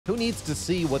Who needs to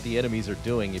see what the enemies are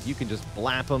doing if you can just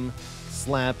blap them,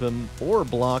 slap them, or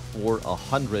block for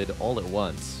 100 all at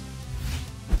once?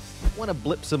 Want to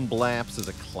blip some blaps as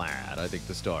a clad, I think,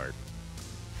 to start.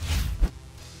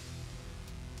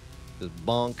 Just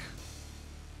bonk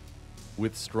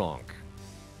with strong.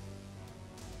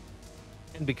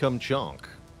 And become chonk.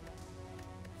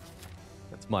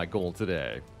 That's my goal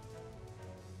today.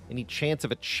 Any chance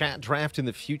of a chat draft in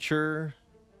the future?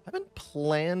 Haven't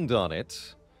planned on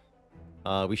it.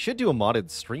 We should do a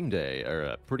modded stream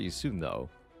day pretty soon, though.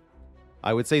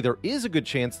 I would say there is a good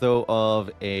chance, though, of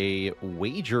a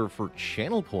wager for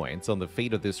channel points on the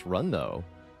fate of this run, though.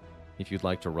 If you'd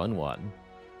like to run one.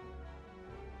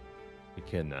 You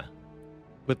can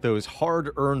put those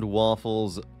hard-earned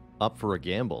waffles up for a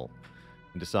gamble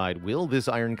and decide, will this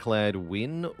Ironclad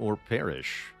win or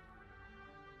perish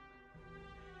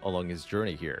along his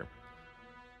journey here?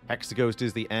 Hexaghost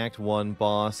is the Act 1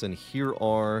 boss, and here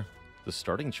are the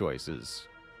starting choices.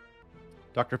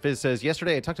 Dr. Fizz says,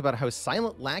 yesterday I talked about how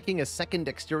Silent lacking a second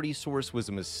dexterity source was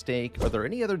a mistake. Are there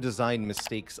any other design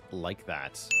mistakes like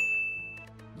that?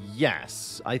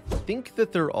 Yes, I think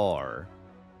that there are.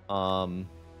 I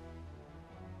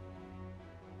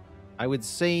would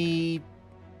say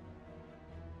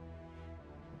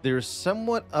there's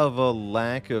somewhat of a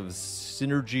lack of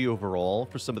synergy overall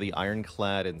for some of the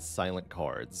Ironclad and Silent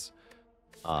cards.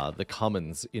 The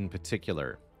commons in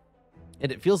particular.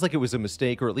 And it feels like it was a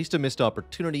mistake, or at least a missed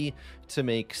opportunity, to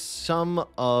make some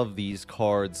of these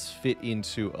cards fit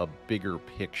into a bigger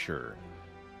picture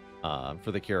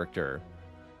for the character.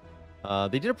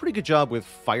 They did a pretty good job with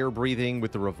fire breathing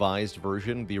with the revised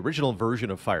version. The original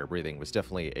version of fire breathing was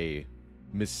definitely a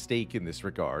mistake in this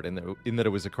regard, and in that it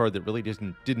was a card that really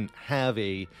didn't have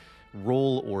a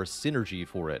role or synergy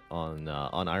for it on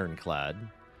Ironclad.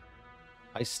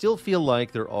 I still feel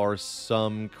like there are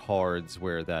some cards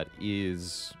where that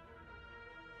is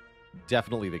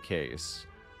definitely the case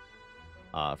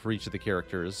for each of the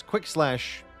characters. Quick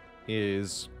Slash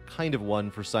is kind of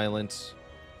one for Silent.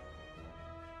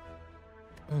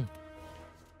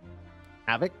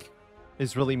 Havoc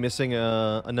is really missing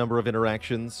a number of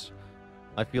interactions.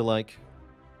 I feel like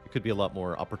there could be a lot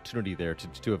more opportunity there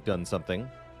to have done something.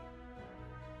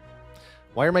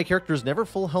 Why are my characters never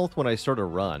full health when I start a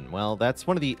run? Well, that's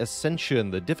one of the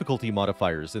Ascension, the difficulty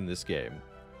modifiers in this game.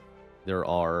 There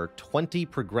are 20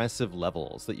 progressive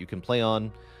levels that you can play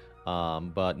on,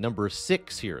 but number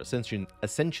 6 here,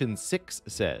 Ascension 6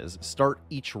 says, start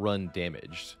each run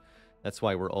damaged. That's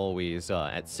why we're always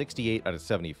at 68 out of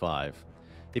 75.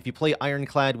 If you play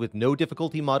Ironclad with no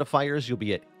difficulty modifiers, you'll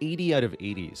be at 80 out of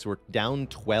 80, so we're down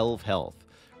 12 health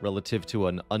relative to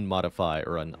an unmodified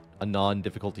or a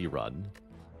non-difficulty run.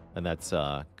 And that's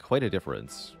quite a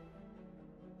difference.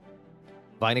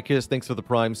 Vinicus, thanks for the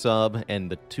Prime sub and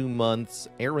the 2 months.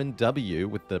 Aaron W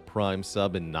with the Prime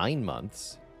sub and 9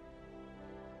 months.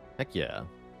 Heck yeah.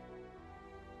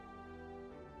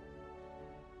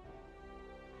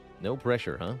 No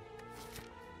pressure, huh?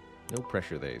 No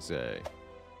pressure, they say.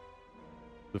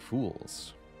 The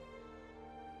fools.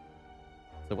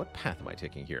 So what path am I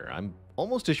taking here? I'm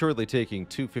almost assuredly taking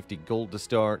 250 gold to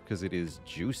start because it is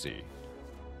juicy.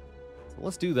 So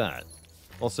let's do that.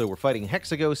 Also, we're fighting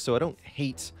Hexaghost, so I don't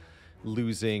hate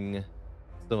losing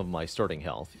some of my starting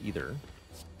health either.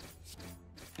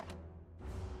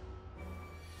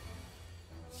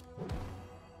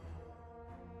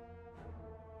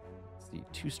 Let's see,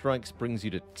 2 strikes brings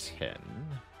you to 10.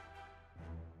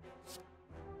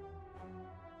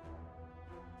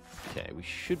 Okay, we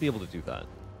should be able to do that.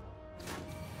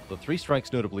 The 3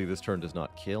 strikes, notably, this turn does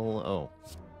not kill. Oh.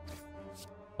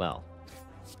 Well.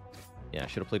 Yeah, I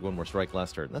should have played 1 more strike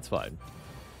last turn. That's fine.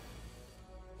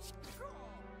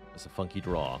 It's a funky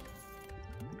draw.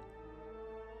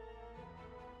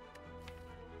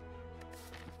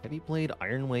 Have you played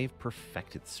Iron Wave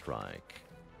Perfected Strike?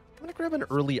 I'm going to grab an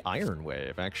early Iron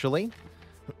Wave, actually.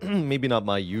 Maybe not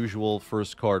my usual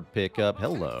first card pickup.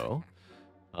 Hello.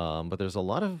 But there's a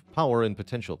lot of power and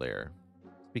potential there.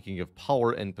 Speaking of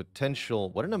power and potential,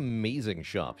 what an amazing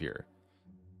shop here.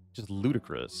 Just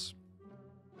ludicrous.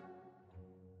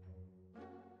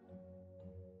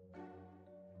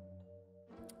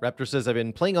 Raptor says, I've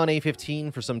been playing on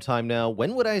A15 for some time now.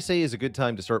 When would I say is a good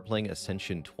time to start playing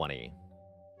Ascension 20?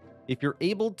 If you're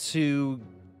able to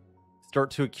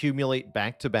start to accumulate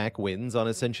back-to-back wins on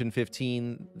Ascension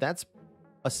 15, that's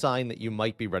a sign that you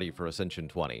might be ready for Ascension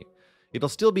 20. It'll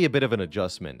still be a bit of an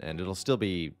adjustment, and it'll still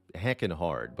be heckin'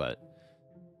 hard, but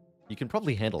you can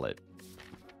probably handle it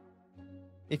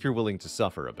if you're willing to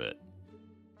suffer a bit.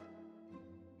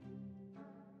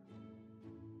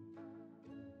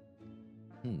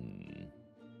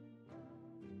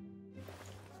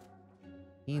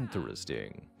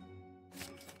 Interesting.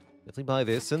 Definitely buy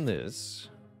this and this.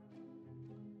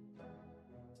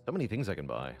 So many things I can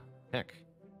buy. Heck.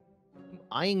 I'm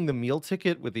eyeing the meal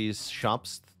ticket with these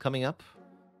shops coming up.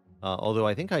 Although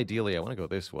I think ideally I want to go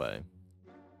this way.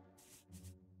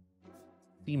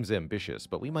 Seems ambitious,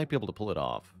 but we might be able to pull it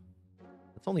off.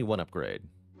 It's only one upgrade,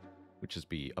 which is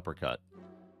be uppercut.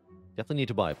 Definitely need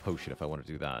to buy a potion if I want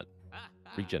to do that.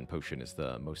 Regen potion is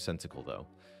the most sensical, though.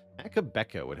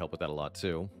 Akabeka would help with that a lot,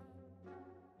 too.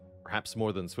 Perhaps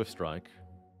more than Swift Strike.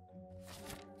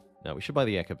 No, we should buy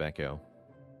the Akabeko.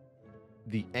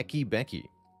 The Eki Becky.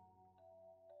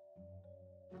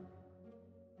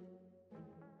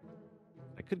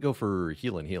 I could go for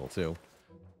heal and heal, too.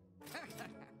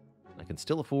 I can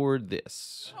still afford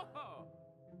this.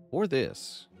 Or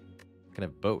this. I can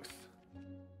have both.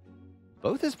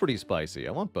 Both is pretty spicy.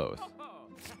 I want both.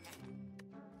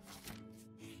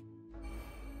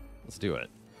 Let's do it.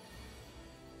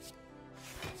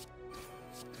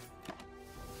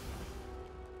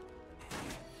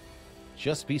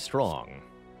 Just be strong.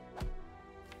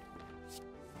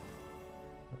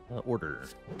 Order.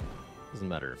 Doesn't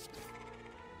matter.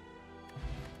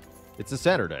 It's a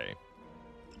Saturday.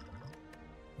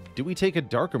 Do we take a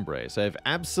Dark Embrace? I have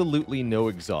absolutely no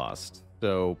exhaust,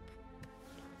 so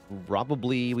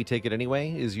probably we take it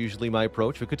anyway, is usually my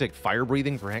approach. We could take Fire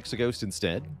Breathing for Hexaghost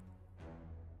instead.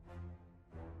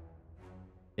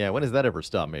 Yeah, when has that ever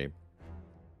stopped me?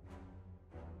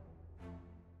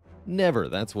 Never,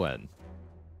 that's when.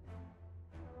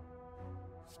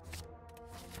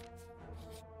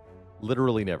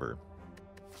 Literally never.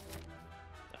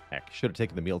 Heck, should have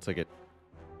taken the meal ticket.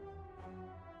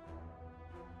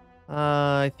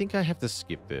 I think I have to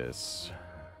skip this.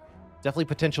 Definitely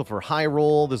potential for high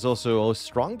roll. There's also a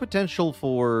strong potential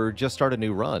for just start a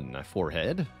new run.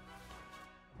 Forehead.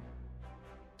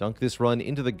 Dunk this run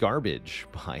into the garbage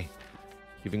by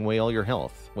giving away all your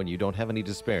health when you don't have any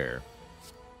to spare.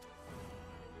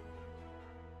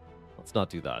 Let's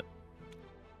not do that.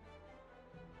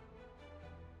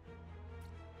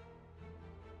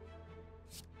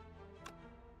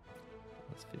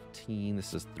 That's 15.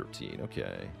 This is 13.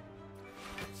 Okay.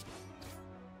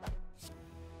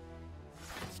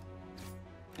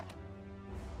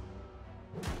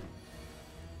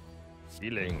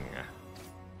 Healing.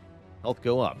 Health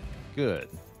go up. Good.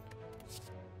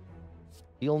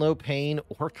 Feel no pain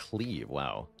or cleave.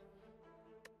 Wow.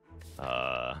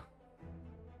 I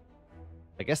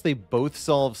guess they both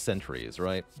solve sentries,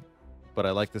 right? But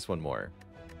I like this one more.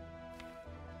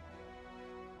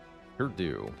 Sure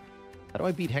do. How do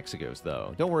I beat Hexaghost,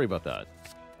 though? Don't worry about that.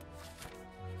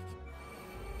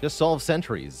 Just solve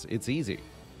sentries. It's easy.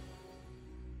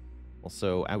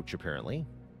 Also, ouch, apparently.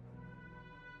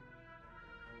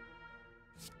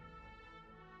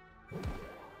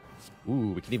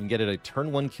 Ooh, we can even get it a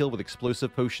turn 1 kill with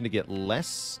Explosive Potion to get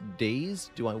less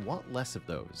days. Do I want less of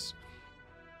those?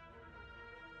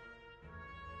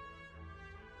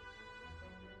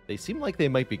 They seem like they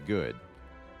might be good.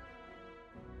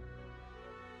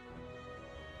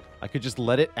 I could just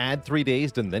let it add 3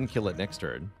 days and then kill it next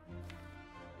turn.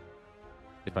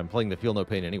 If I'm playing the Feel No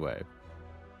Pain anyway.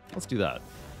 Let's do that.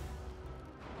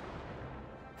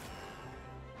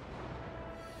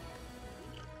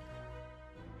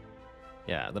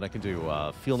 Yeah, then I can do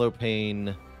Feel No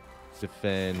Pain,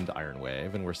 Defend, Iron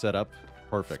Wave, and we're set up.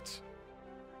 Perfect.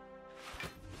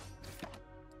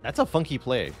 That's a funky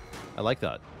play. I like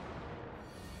that.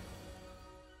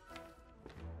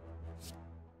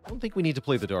 I don't think we need to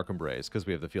play the Dark Embrace because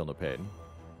we have the Feel No Pain.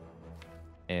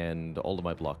 And all of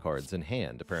my block cards in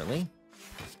hand, apparently.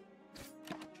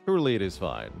 Surely it is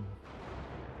fine.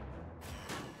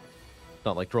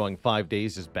 Not like drawing 5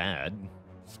 days is bad.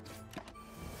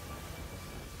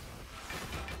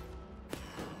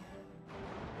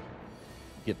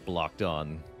 Get blocked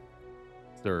on,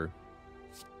 sir.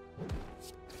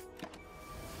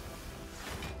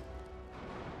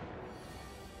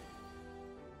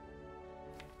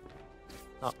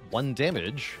 Not 1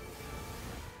 damage.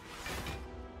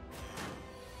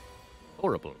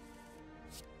 Horrible.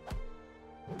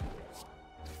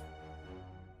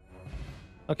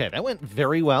 Okay, that went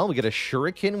very well. We get a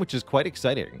Shuriken, which is quite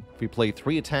exciting. If we play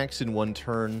 3 attacks in 1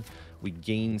 turn, we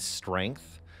gain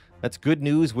strength. That's good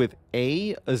news with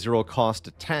A, a 0-cost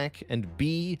attack, and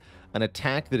B, an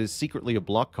attack that is secretly a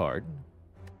block card.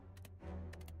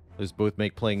 Those both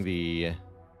make playing the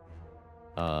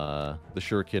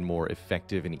Shuriken more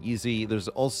effective and easy. There's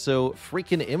also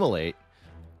freaking Immolate,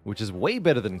 which is way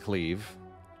better than Cleave.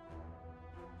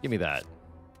 Give me that.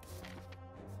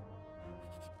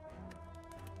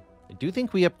 I do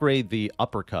think we upgrade the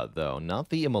Uppercut, though, not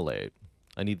the Immolate.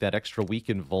 I need that extra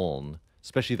weakened Vuln,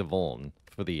 especially the Vuln,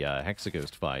 for the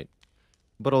Hexaghost fight.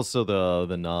 But also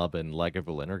the Knob and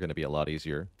Lagavulin are going to be a lot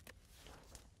easier.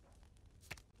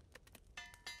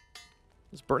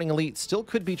 This Burning Elite still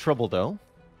could be trouble, though.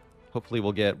 Hopefully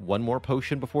we'll get one more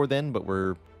potion before then, but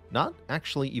we're not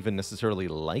actually even necessarily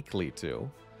likely to.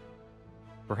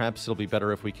 Perhaps it'll be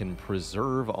better if we can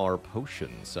preserve our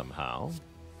potion somehow.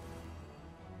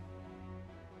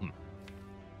 Not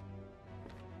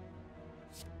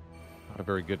a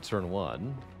very good turn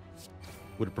one.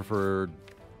 Would have preferred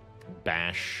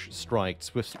Bash, Strike,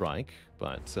 Swift Strike,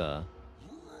 but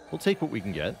we'll take what we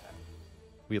can get.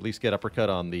 We at least get Uppercut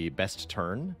on the best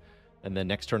turn, and then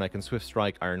next turn I can Swift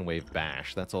Strike, Iron Wave,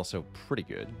 Bash. That's also pretty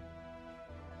good.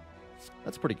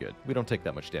 That's pretty good. We don't take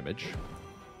that much damage.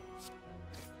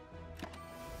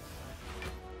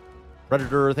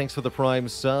 Predator, thanks for the Prime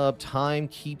sub. Time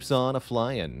keeps on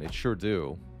a-flying. It sure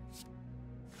do.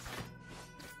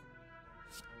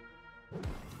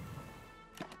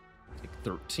 Take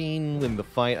 13, win the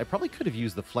fight. I probably could have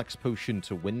used the Flex Potion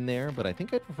to win there, but I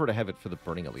think I'd prefer to have it for the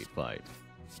Burning Elite fight.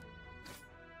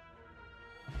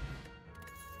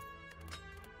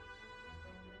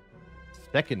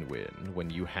 Second win, when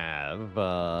you have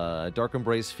Dark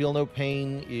Embrace, Feel No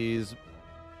Pain is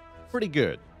pretty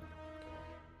good.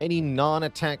 Any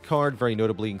non-attack card, very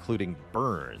notably including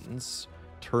Burns,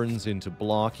 turns into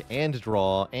block and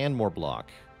draw and more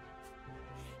block.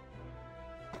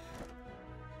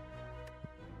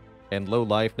 And Low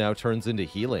Life now turns into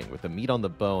healing with the Meat on the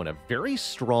Bone. A very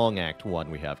strong Act 1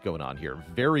 we have going on here.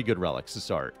 Very good relics to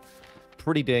start.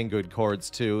 Pretty dang good cards,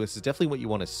 too. This is definitely what you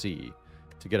want to see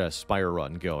to get a Spire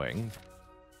run going.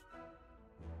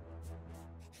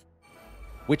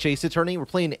 Which Ace Attorney? We're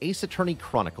playing Ace Attorney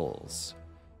Chronicles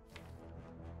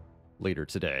later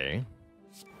today.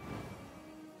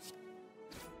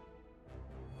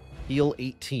 Heal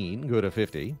 18, go to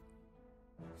 50.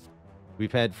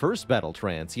 We've had first Battle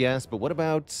Trance, yes, but what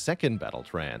about second Battle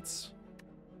Trance?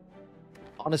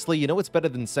 Honestly, you know what's better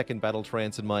than second Battle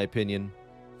Trance in my opinion?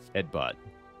 Headbutt.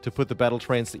 To put the Battle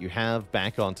Trance that you have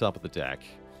back on top of the deck.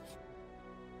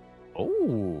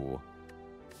 Oh.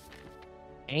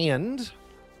 And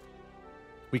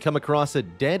we come across a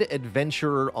dead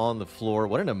adventurer on the floor.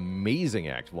 What an amazing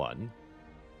Act 1.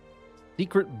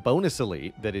 Secret bonus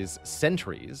elite that is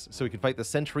sentries, so we can fight the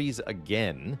sentries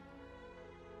again.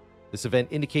 This event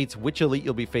indicates which elite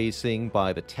you'll be facing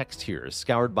by the text here.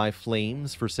 Scoured by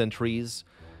flames for sentries.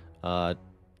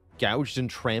 Gouged and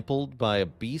trampled by a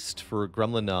beast for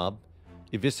Gremlin Knob.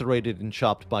 Eviscerated and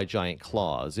chopped by giant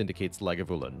claws indicates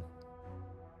Lagavulin.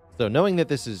 So knowing that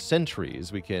this is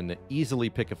sentries, we can easily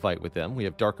pick a fight with them. We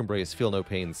have Dark Embrace, Feel No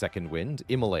Pain, Second Wind,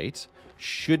 Immolate.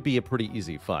 Should be a pretty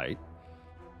easy fight.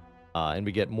 And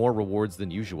we get more rewards than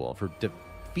usual for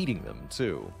defeating them,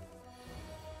 too.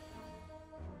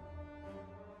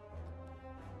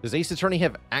 Does Ace Attorney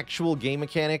have actual game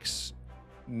mechanics?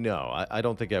 No, I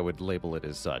don't think I would label it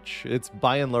as such. It's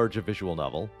by and large a visual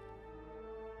novel.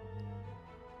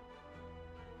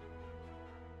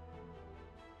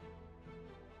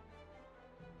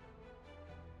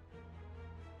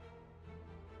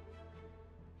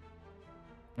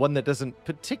 One that doesn't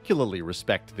particularly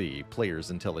respect the player's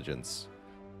intelligence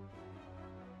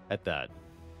at that.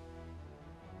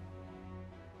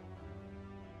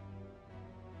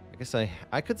 I guess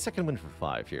I could second win for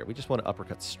 5 here. We just want to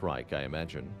uppercut strike, I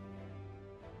imagine.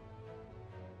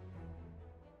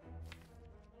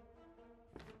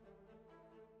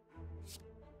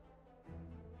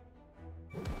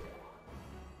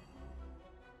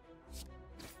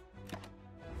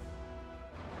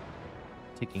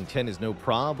 Taking 10 is no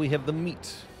prob. We have the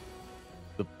meat.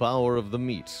 The power of the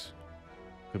meat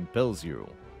compels you.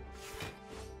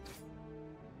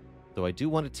 Though I do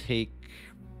want to take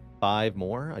 5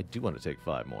 more. I do want to take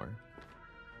 5 more.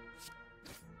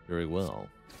 Very well.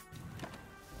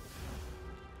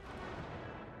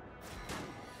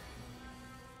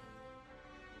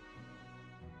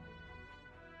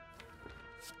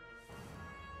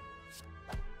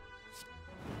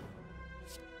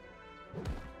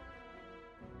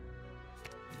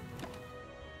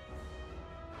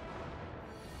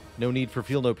 No need for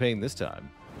Feel No Pain this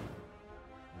time.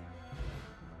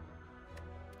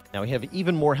 Now we have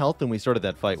even more health than we started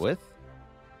that fight with.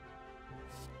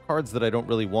 Cards that I don't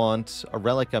really want. A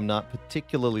relic I'm not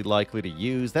particularly likely to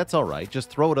use. That's alright.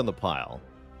 Just throw it on the pile.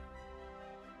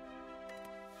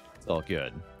 It's all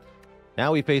good.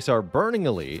 Now we face our Burning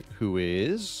Elite, who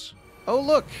is... Oh,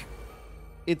 look!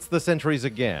 It's the Sentries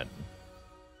again.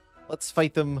 Let's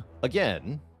fight them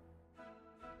again.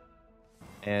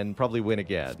 And probably win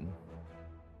again.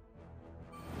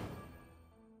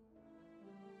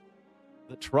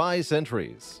 The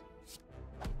Tri-Sentries.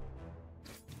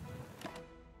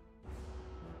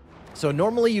 So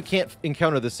normally you can't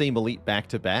encounter the same elite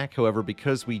back-to-back. However,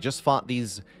 because we just fought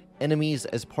these enemies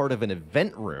as part of an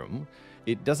event room,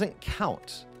 it doesn't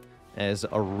count as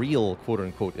a real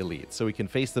quote-unquote elite. So we can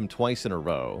face them twice in a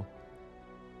row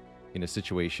in a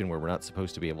situation where we're not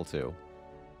supposed to be able to.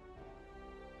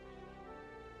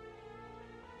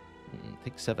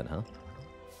 Take 7, huh?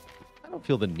 I don't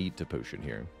feel the need to potion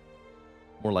here.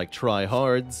 More like try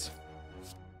hards.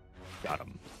 Got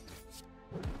him.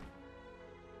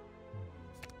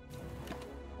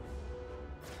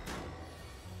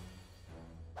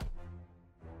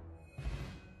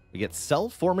 We get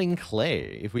self-forming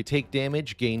clay. If we take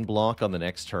damage, gain block on the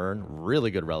next turn. Really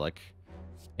good relic.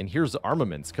 And here's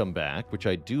armaments come back, which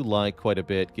I do like quite a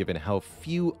bit, given how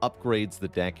few upgrades the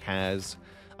deck has.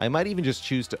 I might even just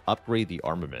choose to upgrade the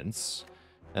armaments,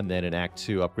 and then in Act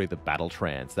 2, upgrade the battle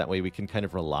trance. That way we can kind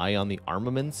of rely on the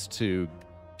armaments to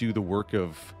do the work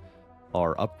of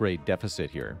our upgrade deficit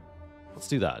here. Let's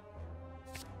do that.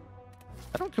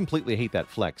 I don't completely hate that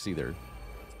flex either,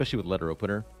 especially with letter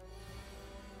opener.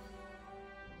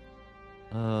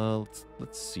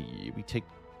 Let's see. We take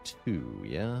 2,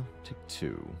 yeah? Take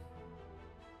 2.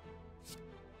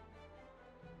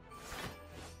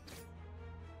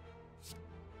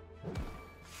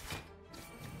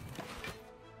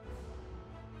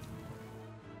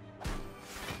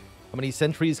 How many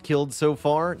sentries killed so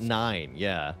far? 9,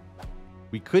 yeah.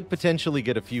 We could potentially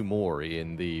get a few more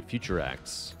in the future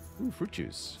acts. Ooh, fruit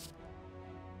juice.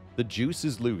 The juice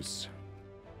is loose.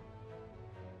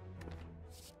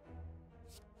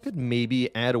 Could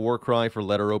maybe add a war cry for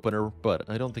letter opener, but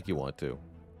I don't think you want to.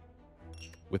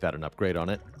 Without an upgrade on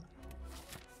it.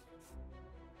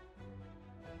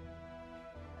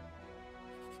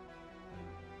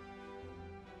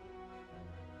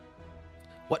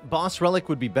 What boss relic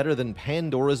would be better than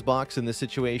Pandora's Box in this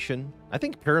situation? I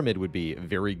think Pyramid would be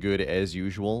very good as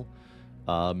usual.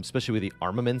 Especially with the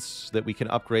armaments that we can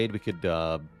upgrade. We could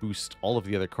boost all of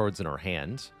the other cards in our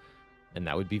hand. And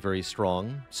that would be very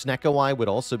strong. Snecko would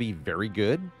also be very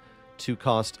good.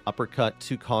 2-cost Uppercut,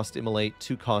 2-cost Immolate,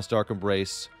 2-cost Dark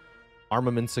Embrace.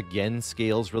 Armaments again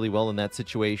scales really well in that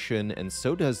situation, and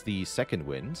so does the Second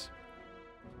Wind.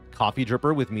 Coffee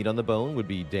Dripper with Meat on the Bone would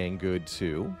be dang good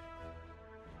too.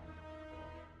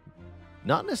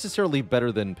 Not necessarily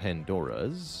better than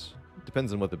Pandora's.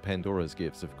 Depends on what the Pandora's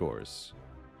gives, of course.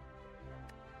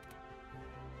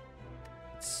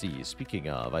 Let's see, speaking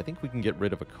of, I think we can get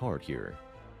rid of a card here.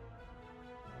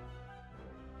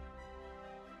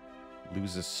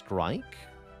 Lose a strike?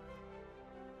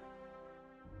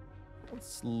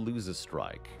 Let's lose a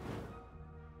strike.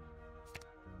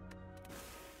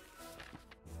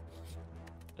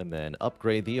 And then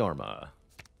upgrade the Arma.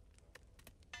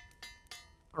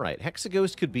 Alright,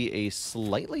 Hexaghost could be a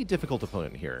slightly difficult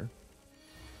opponent here.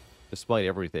 Despite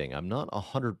everything, I'm not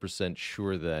 100%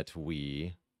 sure that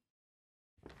we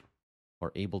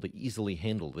are able to easily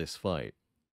handle this fight.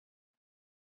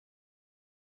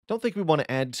 Don't think we want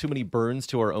to add too many burns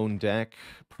to our own deck.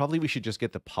 Probably we should just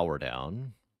get the power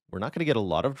down. We're not going to get a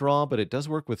lot of draw, but it does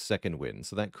work with Second Wind,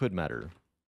 so that could matter.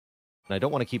 And I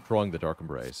don't want to keep drawing the Dark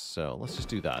Embrace, so let's just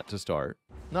do that to start.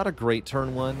 Not a great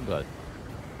turn 1, but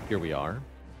here we are.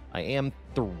 I am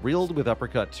thrilled with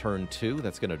Uppercut turn 2.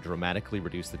 That's going to dramatically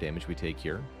reduce the damage we take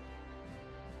here.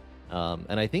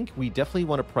 And I think we definitely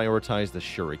want to prioritize the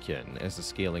Shuriken as a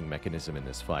scaling mechanism in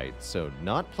this fight. So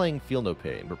not playing Feel No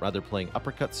Pain, but rather playing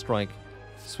Uppercut Strike,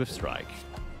 Swift Strike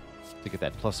to get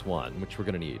that +1, which we're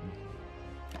going to need.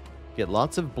 Get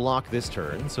lots of block this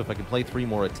turn, so if I can play 3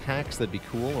 more attacks, that'd be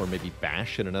cool, or maybe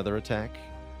bash in another attack.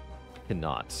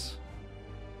 Cannot.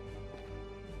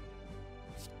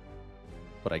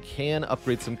 But I can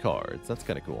upgrade some cards. That's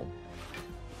kind of cool.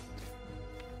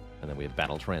 And then we have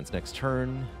Battle Trance next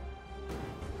turn.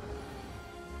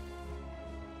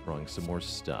 Drawing some more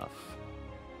stuff.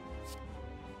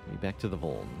 Back to the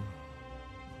Voln.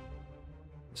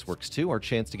 This works too. Our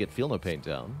chance to get Feel No Pain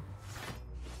down.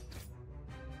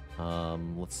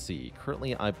 Let's see.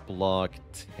 Currently, I block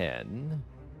 10.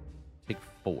 Take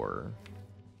 4.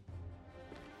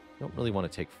 Don't really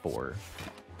want to take 4.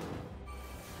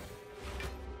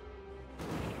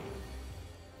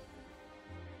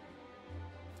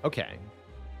 Okay.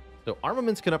 So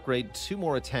armaments can upgrade 2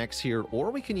 more attacks here, or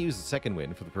we can use the Second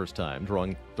Wind for the first time,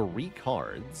 drawing 3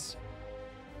 cards.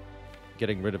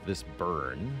 Getting rid of this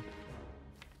burn.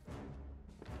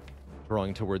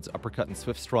 Drawing towards Uppercut and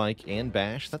Swift Strike and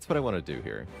Bash. That's what I want to do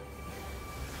here.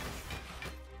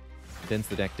 Dense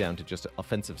the deck down to just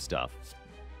offensive stuff.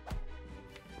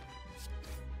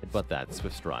 But that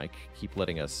Swift Strike. Keep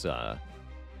letting us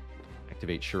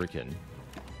activate Shuriken.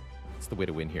 It's the way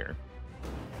to win here.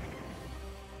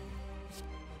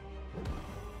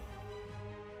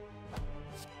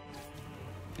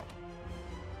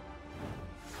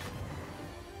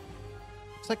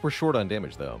 Looks like we're short on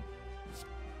damage, though.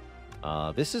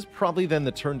 This is probably then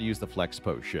the turn to use the Flex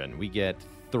Potion. We get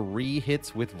 3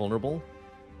 hits with Vulnerable.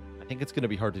 I think it's going to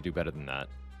be hard to do better than that.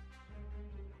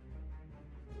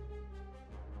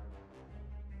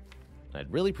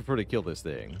 I'd really prefer to kill this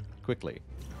thing quickly.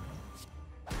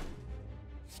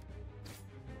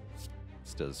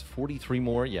 This does 43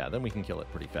 more. Yeah, then we can kill it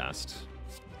pretty fast.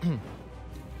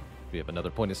 We have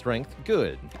another point of strength.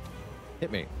 Good.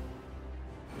 Hit me.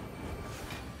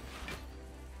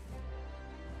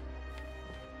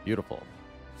 Beautiful.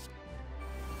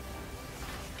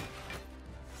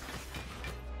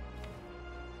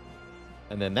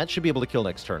 And then that should be able to kill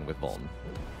next turn with Vuln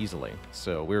easily.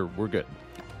 So we're good.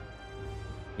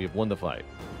 We have won the fight.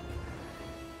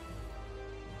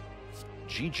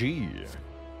 GG.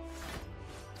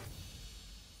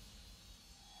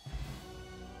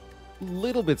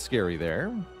 Little bit scary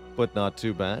there, but not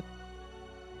too bad.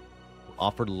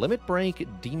 Offered Limit Break,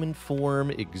 Demon Form,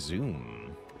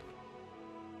 Exhume.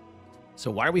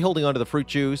 So why are we holding on to the fruit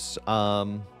juice?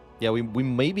 Yeah, we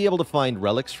may be able to find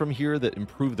relics from here that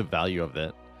improve the value of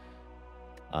it.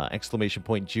 Exclamation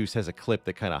point juice has a clip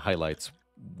that kind of highlights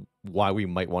why we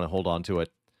might want to hold on to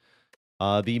it.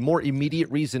 The more immediate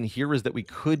reason here is that we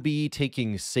could be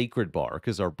taking Sacred Bark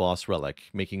as our boss relic,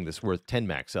 making this worth 10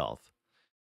 max health.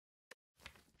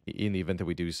 In the event that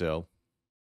we do so.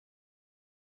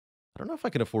 I don't know if I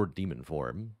can afford Demon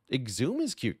Form. Exhume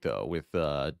is cute, though, with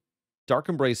Dark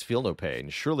Embrace, Feel No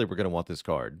Pain. Surely we're going to want this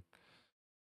card.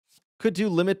 Could do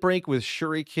Limit Break with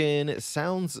Shuriken. It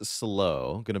sounds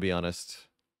slow, going to be honest.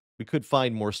 We could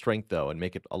find more strength, though, and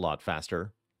make it a lot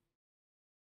faster.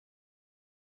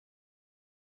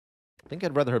 I think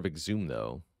I'd rather have Exhume,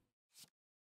 though.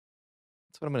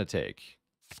 That's what I'm going to take.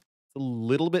 It's a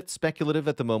little bit speculative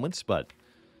at the moment, but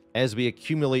as we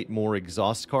accumulate more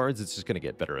exhaust cards, it's just going to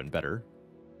get better and better.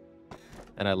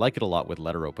 And I like it a lot with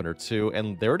Letter Opener, too.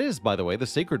 And there it is, by the way, the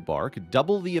Sacred Bark.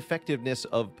 Double the effectiveness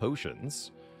of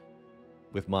potions.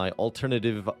 With my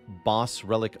alternative boss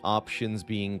relic options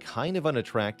being kind of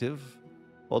unattractive.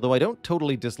 Although I don't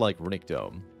totally dislike Runic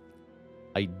Dome.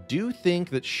 I do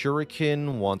think that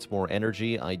Shuriken wants more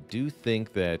energy. I do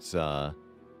think that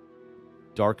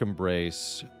Dark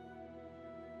Embrace,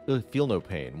 Feel No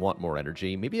Pain want more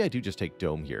energy. Maybe I do just take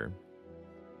Dome here.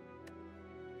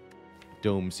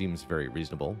 Dome seems very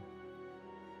reasonable.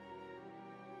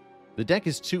 The deck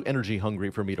is too energy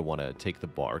hungry for me to want to take the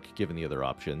Bark, given the other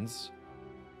options.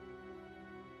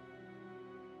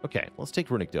 Okay, let's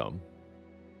take Runic Dome.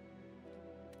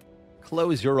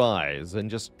 Close your eyes and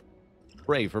just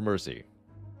pray for mercy.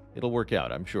 It'll work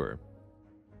out, I'm sure.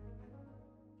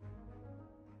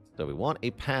 So we want a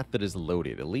path that is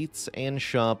loaded. Elites and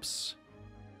shops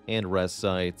and rest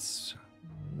sites.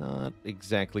 Not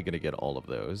exactly going to get all of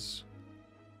those.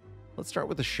 Let's start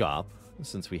with the shop,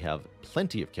 since we have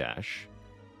plenty of cash.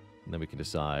 And then we can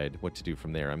decide what to do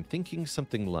from there. I'm thinking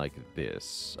something like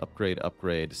this. Upgrade,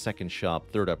 upgrade, second shop,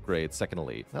 third upgrade, second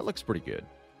elite. That looks pretty good.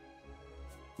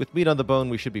 With meat on the bone,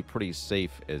 we should be pretty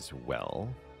safe as well.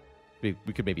 We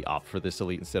could maybe opt for this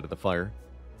elite instead of the fire.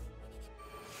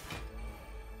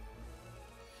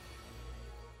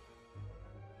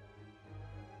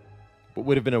 What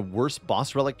would have been a worse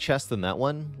boss relic chest than that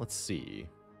one? Let's see.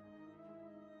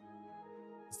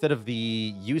 Instead of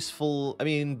the useful... I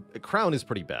mean, the crown is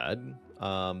pretty bad.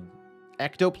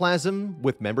 Ectoplasm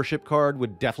with membership card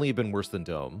would definitely have been worse than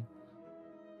Dome.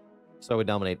 So I would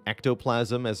nominate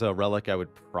Ectoplasm as a relic. I would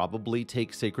probably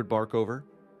take Sacred Bark over.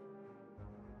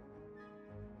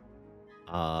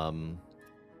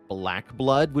 Black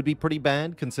Blood would be pretty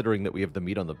bad, considering that we have the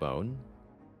meat on the bone.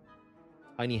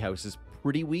 Tiny House is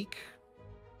pretty weak.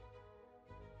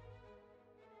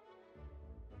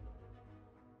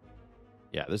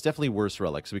 Yeah, there's definitely worse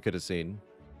relics we could have seen.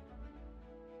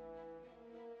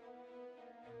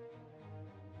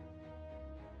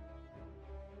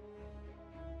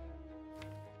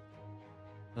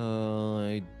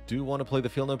 I do want to play the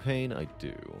Feel No Pain. I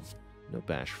do. No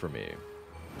bash for me.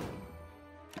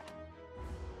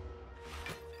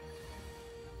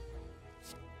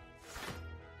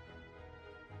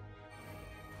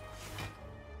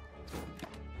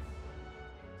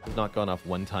 I've not gone off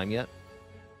one time yet.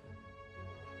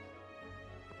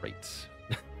 Great.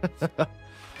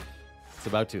 It's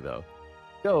about to, though.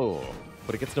 Go!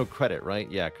 But it gets no credit, right?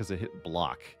 Yeah, because it hit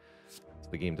block. So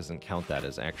the game doesn't count that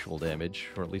as actual damage,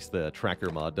 or at least the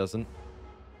tracker mod doesn't.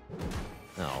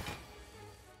 No.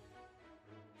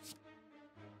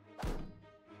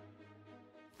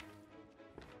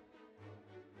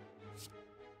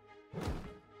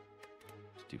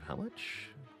 much?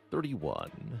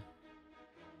 31.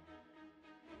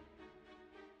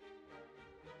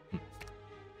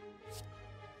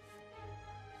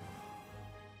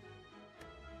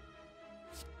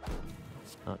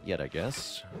 Not yet, I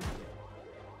guess.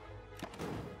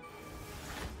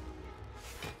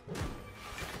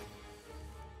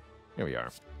 Here we are.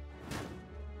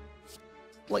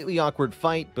 Slightly awkward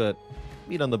fight, but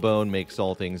meat on the bone makes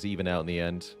all things even out in the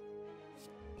end.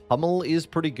 Pummel is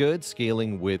pretty good,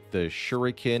 scaling with the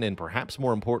Shuriken, and perhaps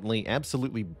more importantly,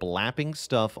 absolutely blapping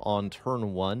stuff on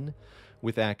turn 1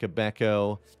 with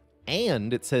Akabeko.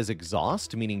 And it says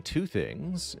exhaust, meaning two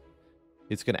things.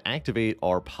 It's going to activate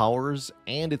our powers,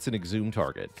 and it's an exhume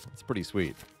target. It's pretty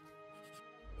sweet.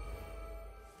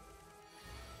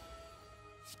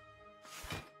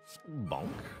 Bonk.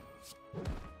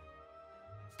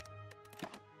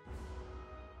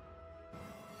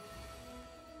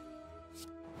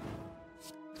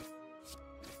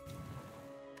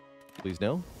 Please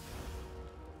no.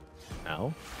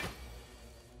 Ow.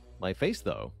 My face,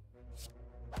 though.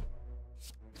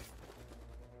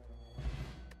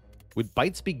 Would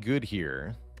bites be good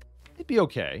here? It'd be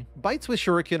okay. Bites with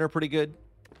Shuriken are pretty good,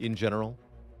 in general.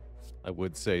 I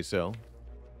would say so.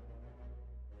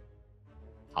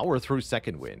 Power through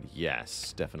second wind.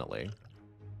 Yes, definitely.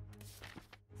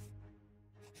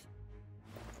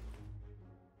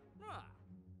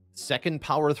 Second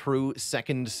power through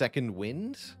second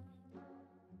wind.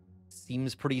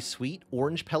 Seems pretty sweet.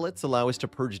 Orange pellets allow us to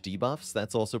purge debuffs.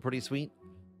 That's also pretty sweet.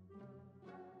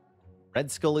 Red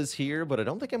Skull is here, but I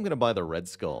don't think I'm going to buy the Red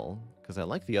Skull, because I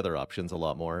like the other options a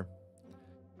lot more.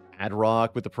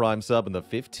 Adrock with the Prime sub and the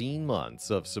 15 months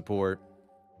of support.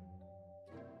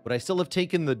 Would I still have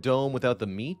taken the Dome without the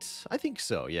meat? I think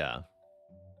so, yeah.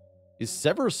 Is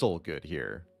Sever Soul good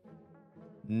here?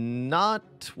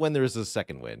 Not when there's a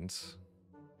second wind.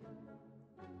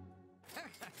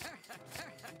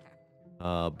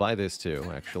 Buy this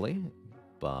too, actually.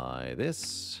 Buy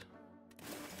this.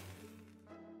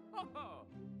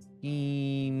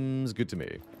 Seems good to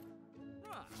me.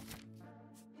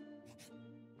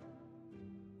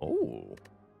 Oh.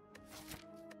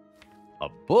 A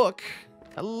book?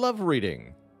 I love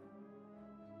reading.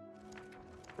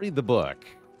 Read the book.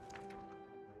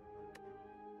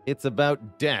 It's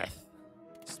about death.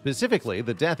 Specifically,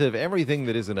 the death of everything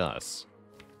that isn't us.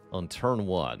 On turn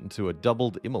 1 to a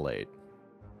doubled immolate.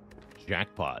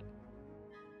 Jackpot.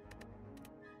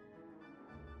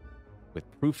 With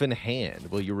proof in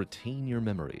hand, will you retain your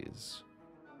memories?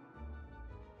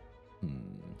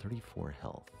 34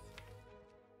 health.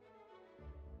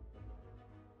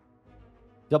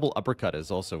 Double uppercut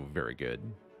is also very good.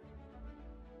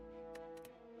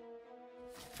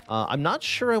 I'm not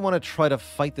sure I want to try to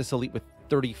fight this elite with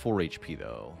 34 HP,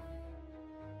 though.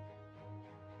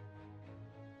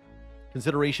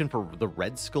 Consideration for the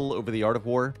Red Skull over the Art of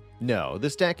War? No,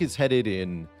 this deck is headed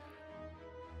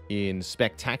in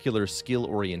spectacular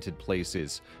skill-oriented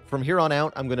places. From here on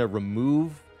out, I'm going to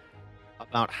remove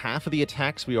about half of the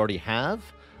attacks we already have.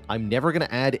 I'm never going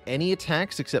to add any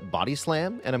attacks except Body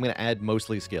Slam, and I'm going to add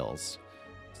mostly skills.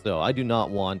 So I do not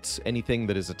want anything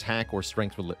that is attack or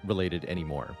strength related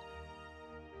anymore.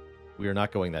 We are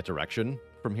not going that direction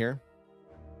from here.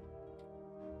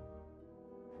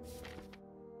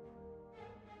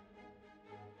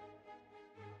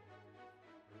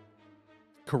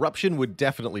 Corruption would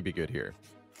definitely be good here.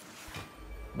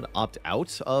 I'm going to opt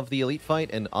out of the elite fight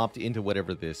and opt into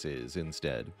whatever this is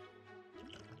instead.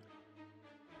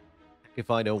 If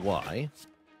I know why.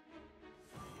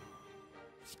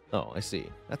 Oh, I see.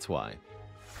 That's why.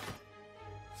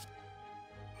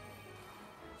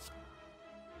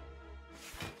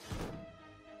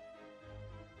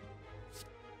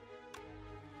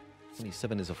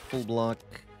 $27 is a full block.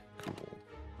 Cool.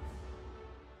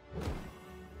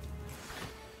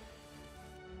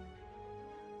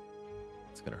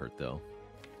 It's gonna hurt though.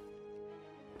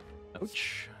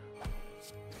 Ouch.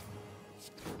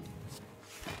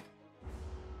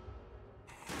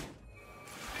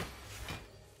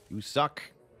 You suck.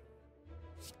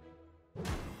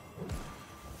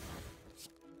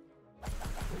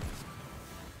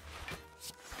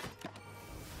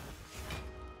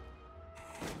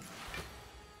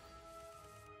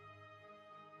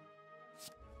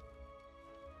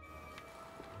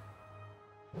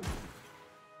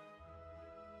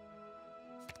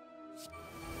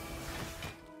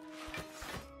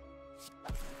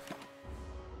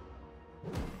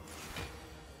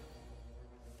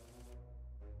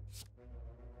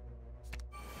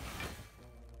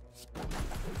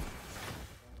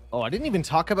 Oh, I didn't even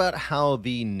talk about how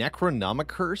the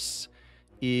Necronomicurse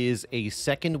is a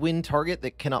second wind target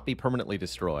that cannot be permanently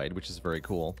destroyed, which is very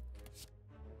cool.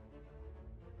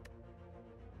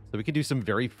 So we can do some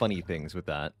very funny things with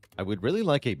that. I would really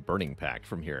like a Burning Pact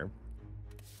from here.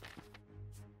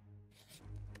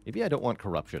 Maybe I don't want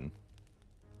Corruption.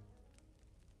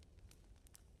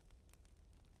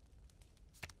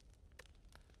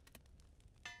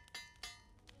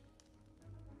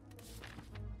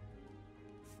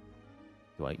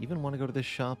 Do I even want to go to this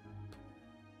shop?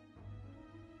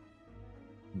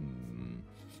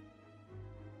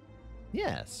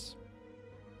 Yes.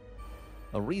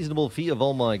 A reasonable fee of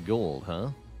all my gold, huh?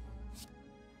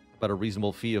 But a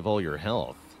reasonable fee of all your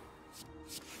health.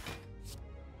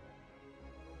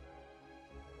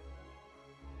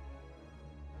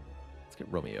 Let's get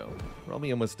Romeo.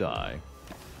 Romeo must die.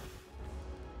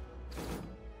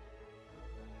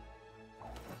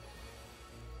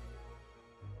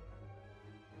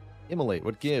 Immolate,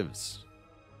 what gives?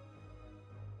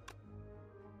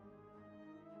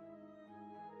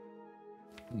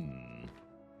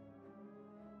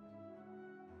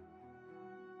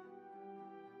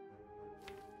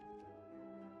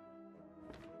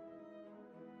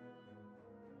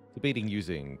 Debating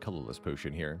using Colorless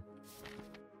Potion here.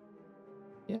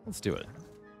 Yeah, let's do it.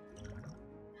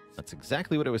 That's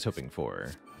exactly what I was hoping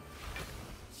for.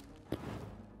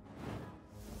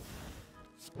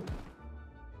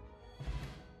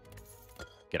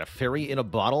 Get a fairy in a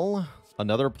bottle,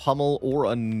 another pummel, or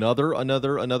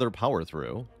another power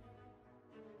through.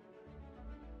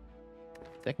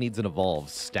 Deck needs an evolve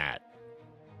stat.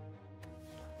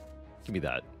 Give me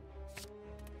that.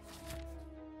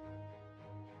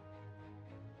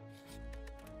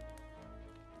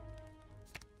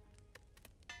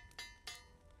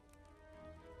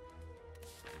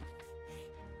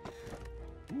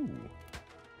 Ooh.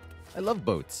 I love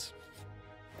boats.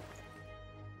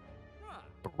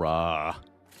 Bruh.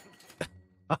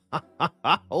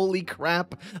 Holy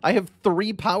crap. I have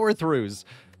 3 power throughs.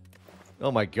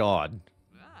 Oh my god.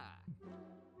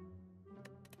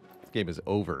 This game is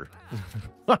over.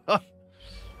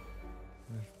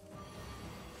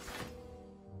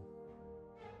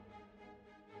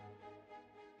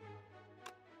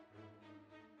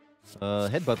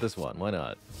 Headbutt this one. Why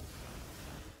not?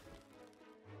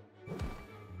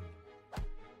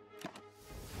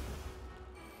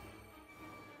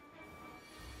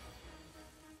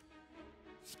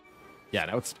 Yeah,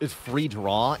 now it's free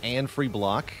draw and free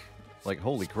block. Like,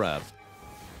 holy crap.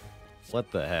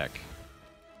 What the heck?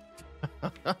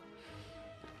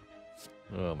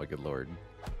 Oh my good lord.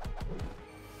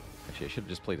 Actually, I should have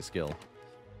just played a skill.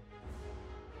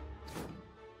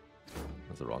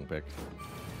 That's the wrong pick.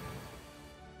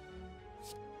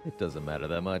 It doesn't matter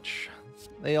that much.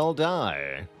 They all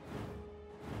die.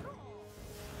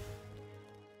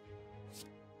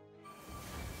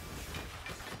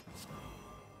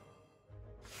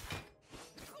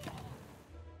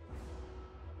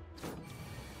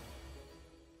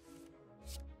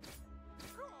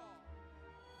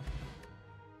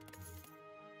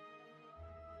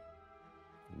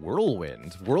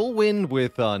 Whirlwind. Whirlwind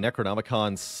with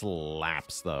Necronomicon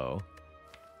slaps, though.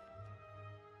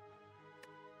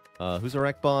 Who's our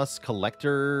Wreck Boss?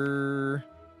 Collector.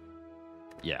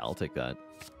 Yeah, I'll take that.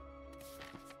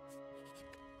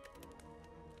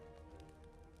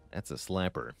 That's a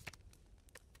slapper.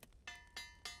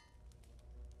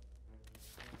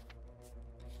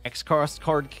 X-cost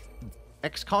cards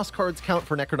count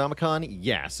for Necronomicon?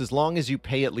 Yes, as long as you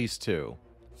pay at least 2.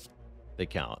 They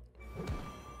count.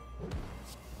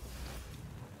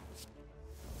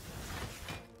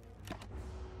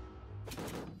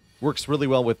 Works really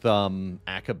well with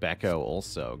Akabeko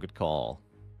also. Good call.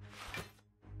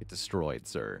 Get destroyed,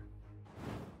 sir.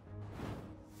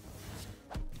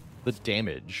 The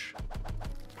damage.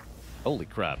 Holy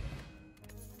crap.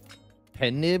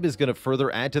 Pen Nib is going to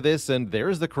further add to this, and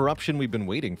there's the corruption we've been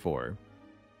waiting for.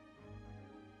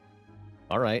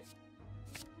 Alright.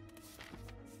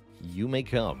 You may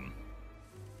come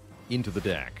into the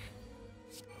deck.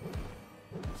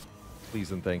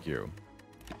 Please and thank you.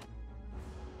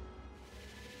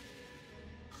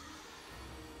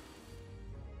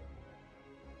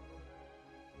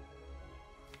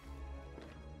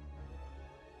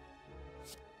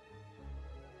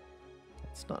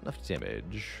 That's not enough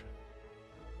damage.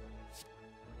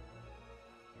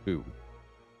 Ooh.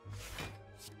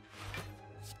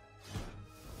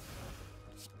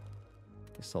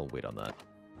 Guess I'll wait on that.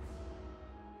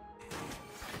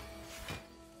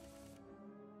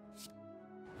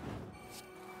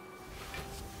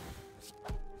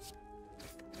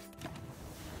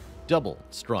 Double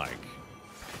strike.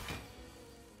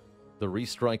 The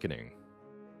restrikening.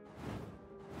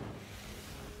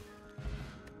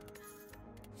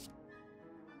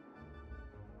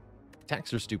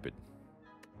 attacks are stupid.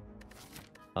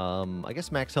 I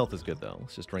guess max health is good, though.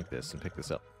 Let's just drink this and pick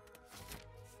this up.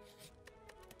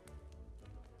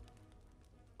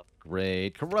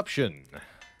 Upgrade corruption.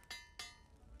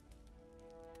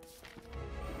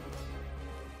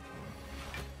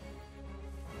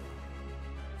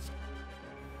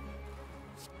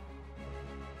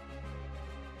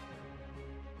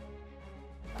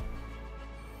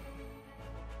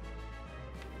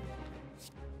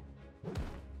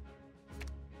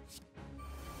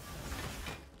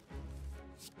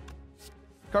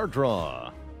 Card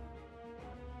draw.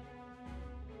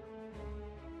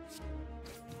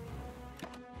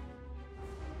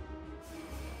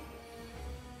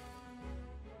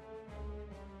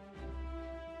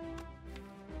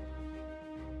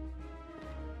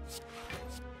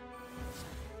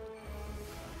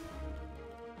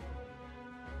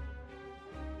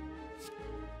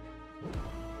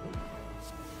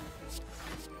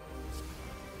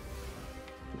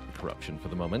 Corruption for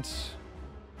the moment.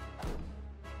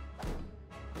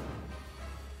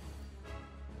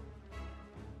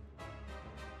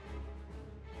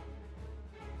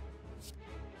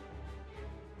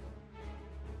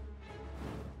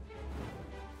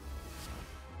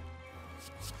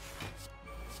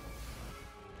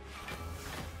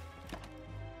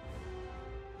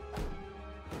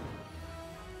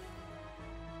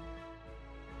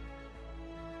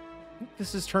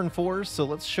 This is turn 4, so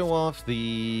let's show off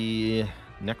the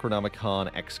Necronomicon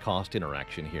X cost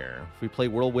interaction here. If we play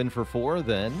Whirlwind for 4,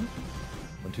 then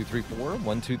 1, 2, 3, 4,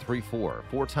 1, 2, 3, 4.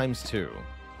 4 times 2.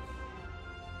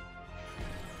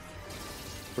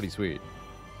 Pretty sweet.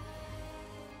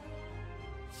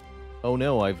 Oh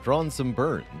no, I've drawn some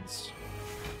burns.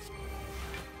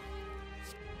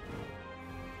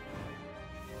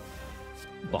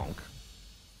 Bonk.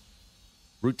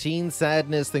 Routine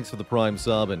Sadness, thanks for the Prime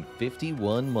sub, and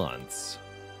 51 months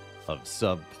of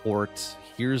support.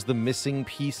 Here's the missing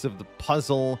piece of the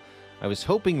puzzle. I was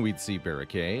hoping we'd see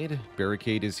Barricade.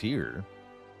 Barricade is here.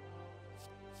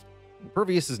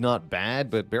 Impervious is not bad,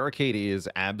 but Barricade is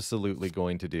absolutely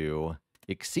going to do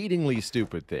exceedingly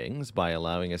stupid things by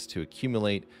allowing us to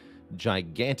accumulate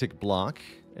gigantic block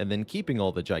and then keeping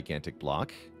all the gigantic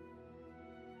block.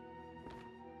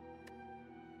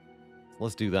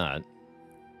 Let's do that.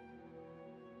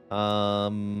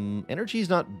 Energy's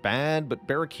not bad, but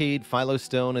Barricade,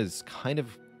 Philostone is kind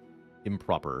of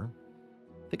improper.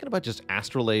 Thinking about just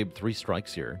Astrolabe 3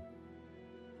 strikes here.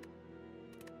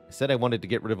 I said I wanted to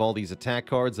get rid of all these attack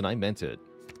cards, and I meant it.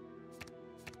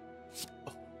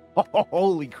 Oh,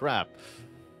 holy crap.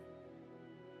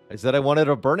 I said I wanted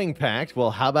a Burning Pact.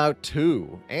 Well, how about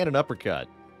 2? And an Uppercut.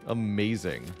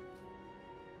 Amazing.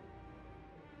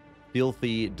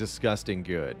 Filthy, disgusting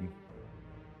good.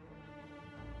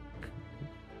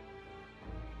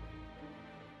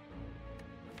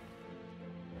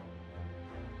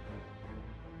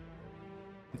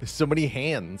 There's so many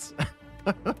hands.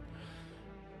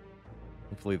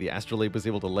 Hopefully the Astrolabe was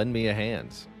able to lend me a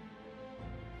hand.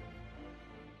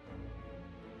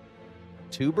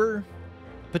 Tuber?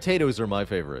 Potatoes are my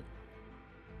favorite.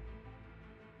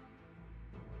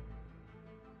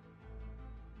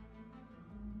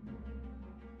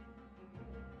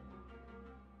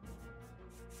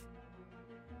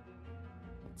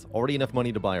 It's already enough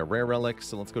money to buy a rare relic,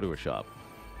 so let's go to a shop.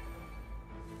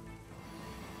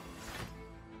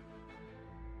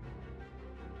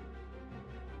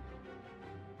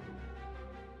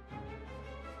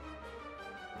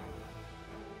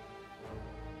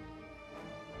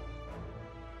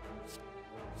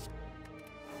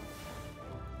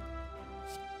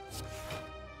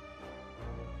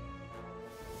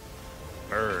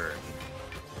 Burn.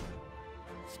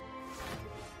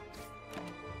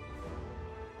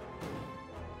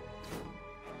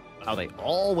 Wow, they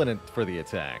all went in for the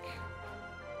attack.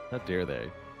 How dare they?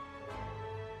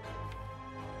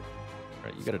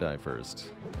 Alright, you gotta die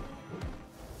first.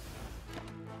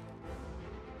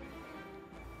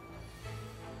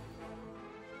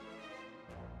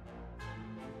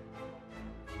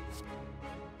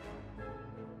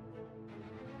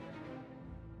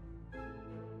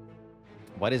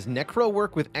 Why does Necro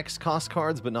work with X cost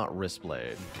cards but not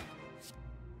Wristblade?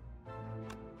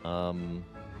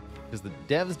 Because the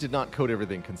devs did not code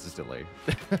everything consistently.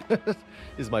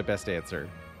 Is my best answer.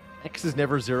 X is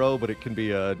never 0, but it can be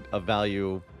a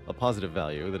value, a positive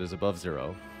value that is above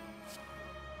 0.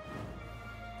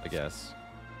 I guess.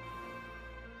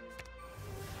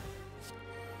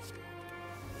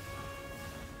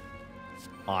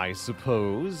 I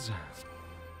suppose.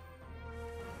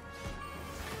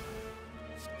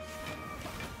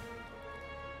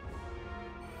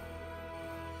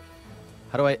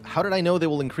 How did I know they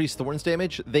will increase Thorns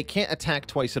damage? They can't attack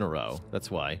twice in a row.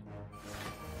 That's why.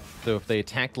 So if they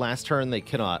attacked last turn, they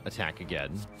cannot attack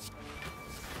again.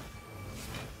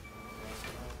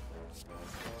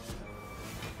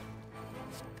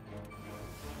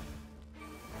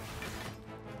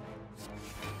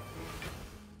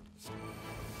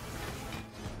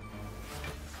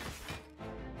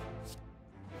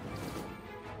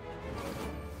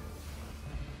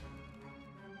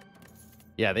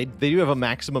 Yeah, they do have a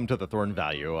maximum to the Thorn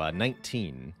value.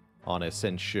 19 on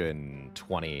Ascension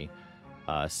 20.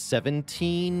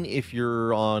 17 if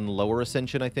you're on lower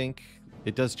Ascension, I think.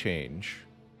 It does change.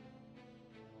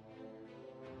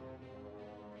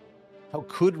 How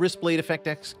could Wristblade affect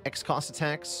X cost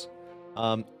attacks?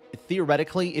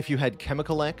 Theoretically, if you had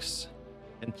Chemical X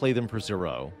and play them for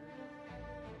 0,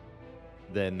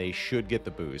 then they should get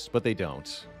the boost, but they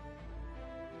don't.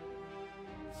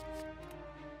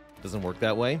 Doesn't work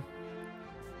that way.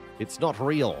 It's not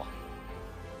real.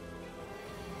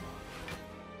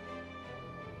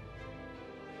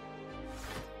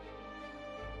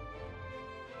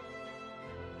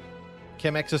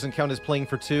 Chem X doesn't count as playing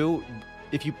for 2.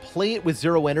 If you play it with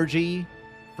 0 energy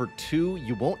for 2,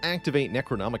 you won't activate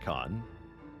Necronomicon.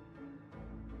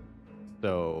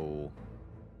 So,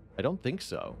 I don't think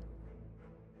so.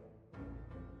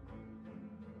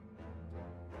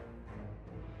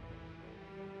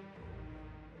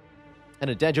 And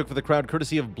a dad joke for the crowd,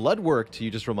 courtesy of Bloodworked. You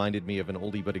just reminded me of an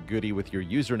oldie but a goodie with your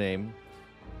username.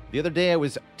 The other day I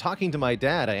was talking to my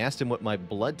dad. I asked him what my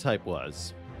blood type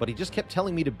was, but he just kept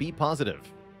telling me to be positive.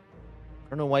 I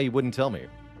don't know why he wouldn't tell me.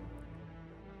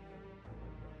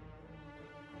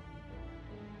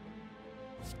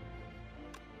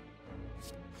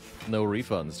 No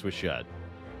refunds, Swiss shot.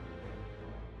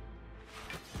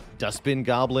 Dustbin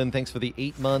Goblin, thanks for the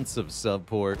 8 months of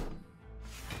support.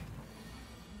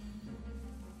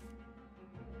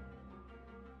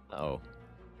 Oh.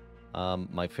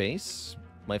 My face?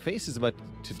 My face is about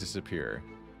to disappear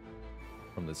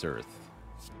from this earth.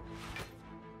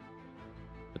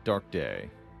 A dark day.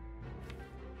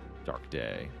 Dark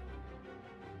day.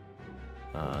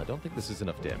 I don't think this is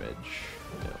enough damage.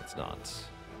 No, it's not.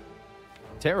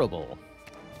 Terrible.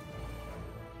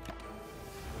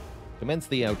 Commence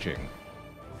the ouching.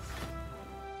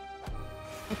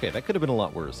 Okay, that could have been a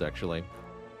lot worse, actually.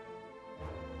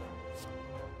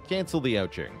 Cancel the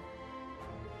ouching.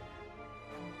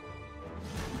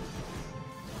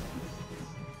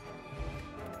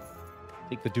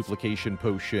 Take the duplication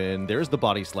potion. There's the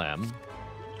body slam.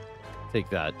 Take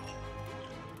that.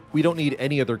 We don't need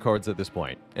any other cards at this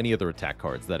point. Any other attack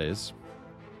cards, that is.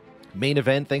 Main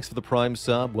event, thanks for the Prime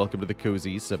sub. Welcome to the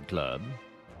Cozy Sub Club.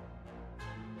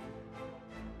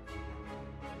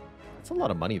 That's a lot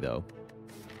of money, though.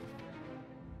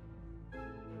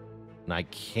 And I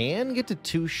can get to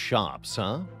 2 shops,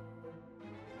 huh?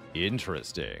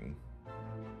 Interesting.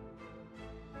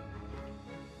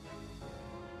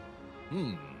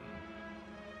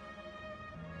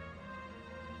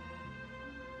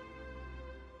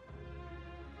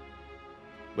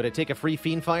 Would I take a free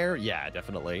Fiendfire? Yeah,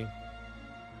 definitely.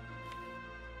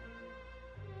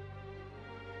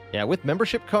 Yeah, with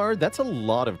membership card, that's a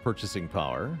lot of purchasing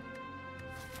power.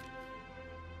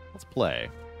 Let's play.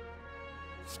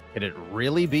 Can it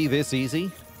really be this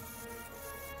easy?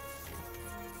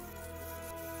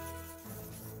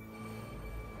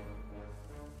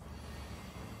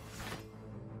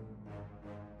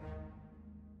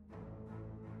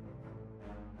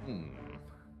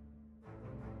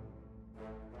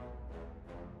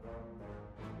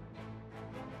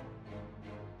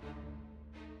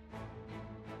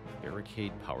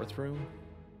 Barricade power through?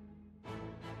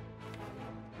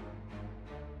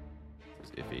 This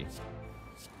is iffy.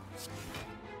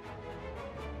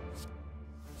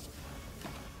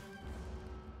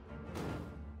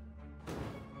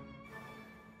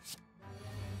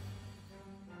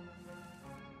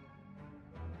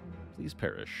 Please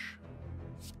perish.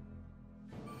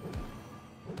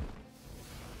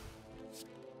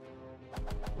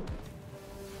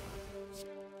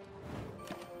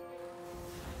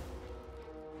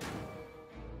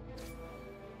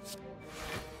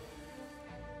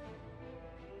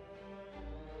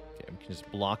 Just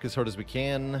block as hard as we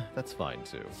can. That's fine,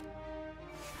 too.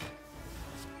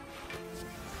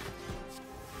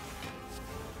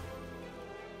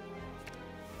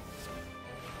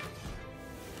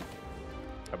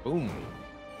 Boom.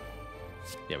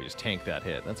 Yeah, we just tanked that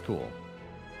hit. That's cool.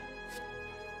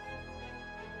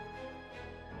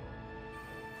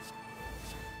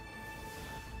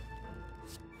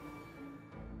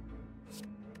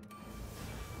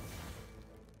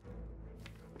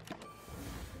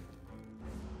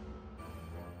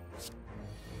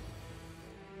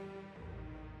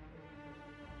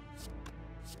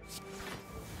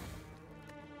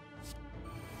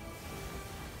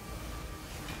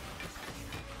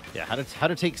 Yeah, how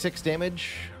to take 6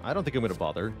 damage? I don't think I'm going to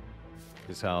bother.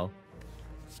 Is how.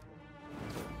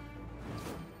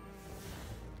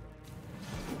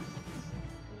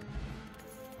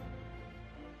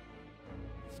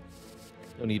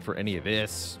 No need for any of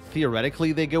this.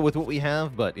 Theoretically, they go with what we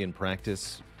have, but in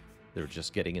practice, they're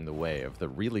just getting in the way of the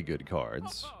really good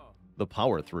cards. The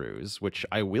power throughs, which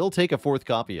I will take a 4th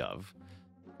copy of.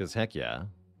 Because heck yeah.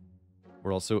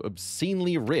 We're also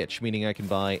obscenely rich, meaning I can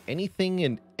buy anything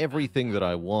and everything that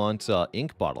I want.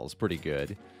 Ink bottle's pretty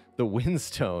good. The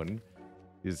Windstone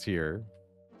is here,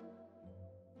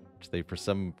 which they, for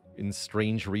some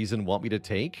strange reason, want me to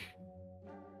take.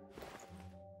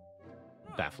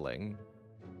 Baffling.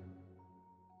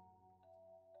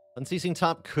 Unceasing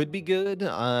Top could be good.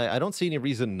 I don't see any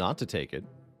reason not to take it.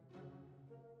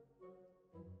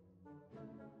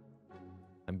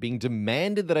 I'm being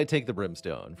demanded that I take the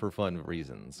Brimstone for fun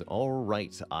reasons. All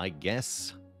right, I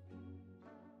guess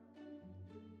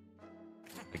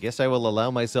I will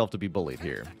allow myself to be bullied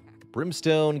here.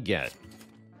 Brimstone, get.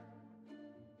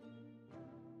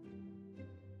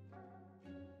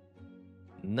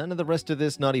 None of the rest of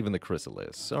this, not even the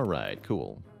Chrysalis. All right,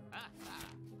 cool.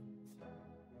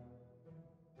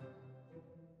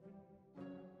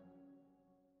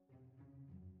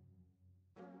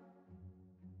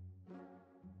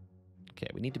 Okay,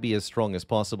 we need to be as strong as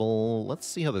possible. Let's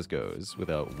see how this goes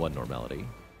without 1 normality.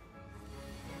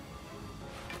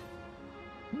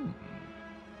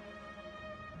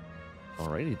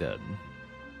 Alrighty then.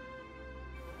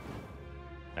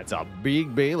 That's a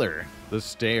big Baylor. The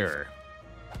Stare.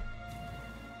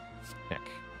 Heck.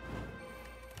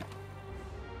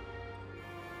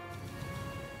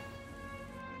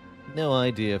 No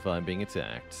idea if I'm being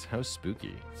attacked. How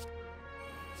spooky.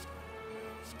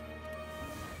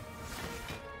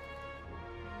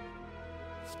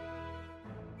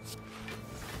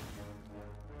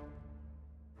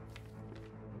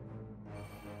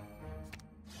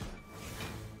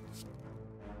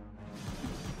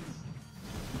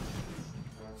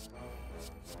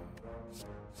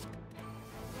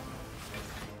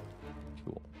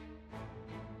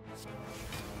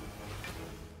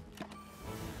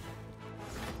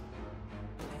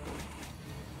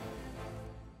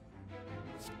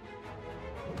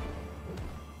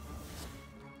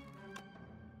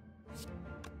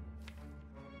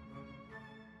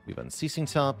 We have Unceasing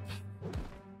Top.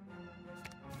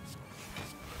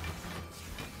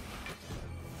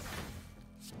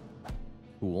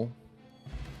 Cool.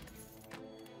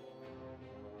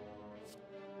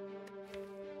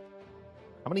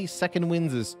 How many second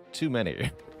wins is too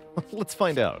many? Let's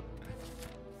find out.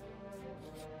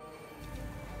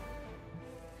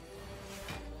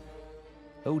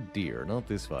 Oh dear, not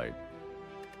this fight.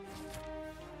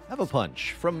 Have a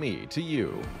punch from me to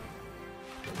you.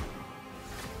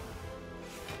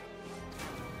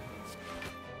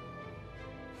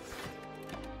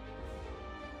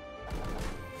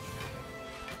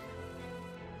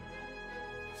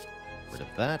 Rid of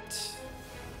that.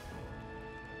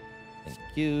 Thank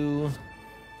you.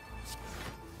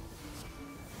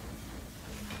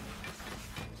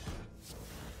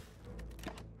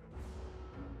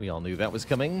 We all knew that was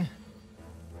coming.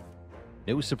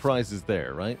 No surprises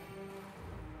there, right?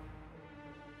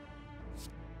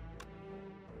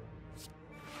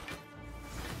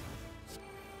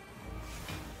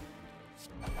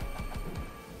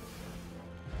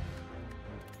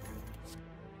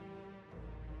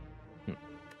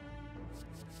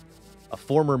 A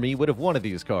former me would have wanted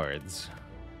these cards.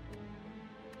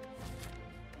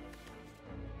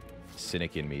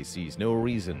 Cynic in me sees no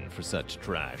reason for such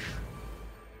trash.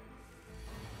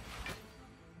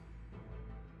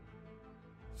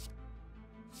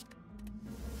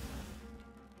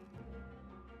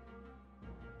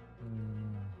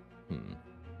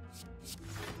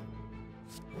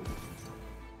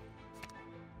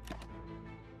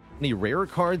 Any rare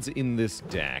cards in this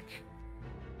deck?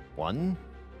 1,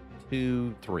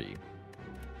 2, 3.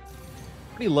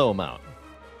 Pretty low amount,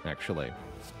 actually.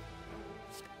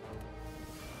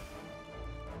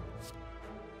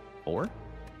 4?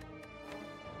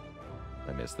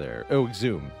 I missed there. Oh,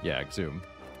 Exhume. Yeah, Exhume.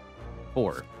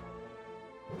 4.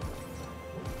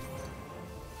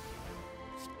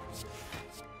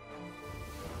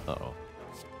 Uh-oh.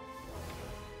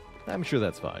 I'm sure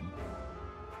that's fine.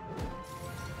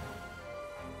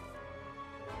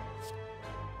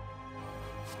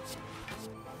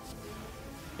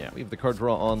 Yeah, we have the card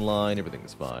draw online.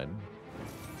 Everything's fine.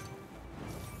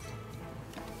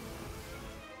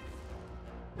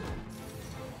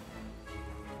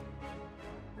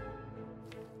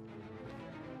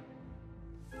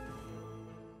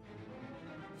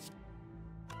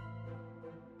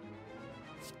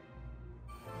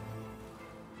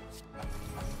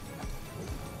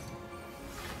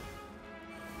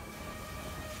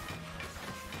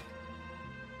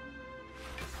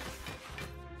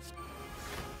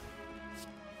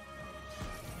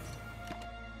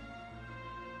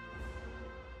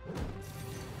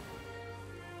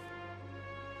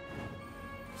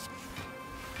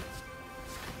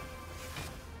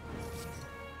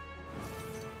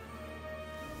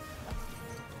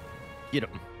 Get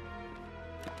him.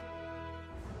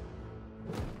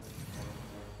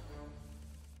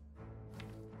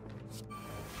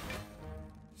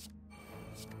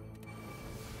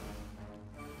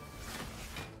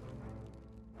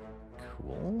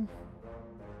 Cool.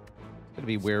 Gotta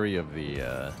be wary of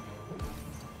the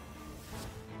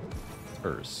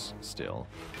curse still.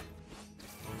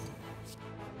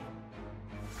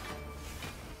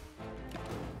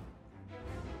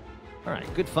 All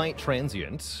right, good fight,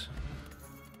 transient.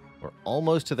 We're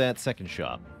almost to that second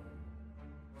shop.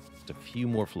 Just a few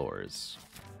more floors.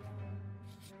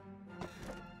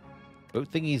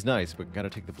 Boat thingy's nice, but gotta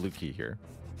take the blue key here.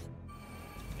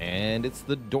 And it's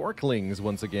the Dorklings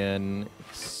once again,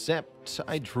 except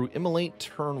I drew Immolate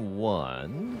turn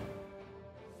 1,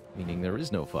 meaning there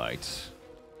is no fight.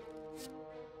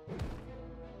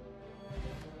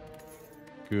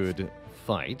 Good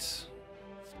fight.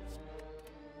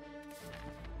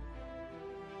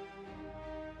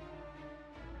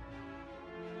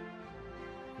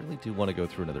 Really do want to go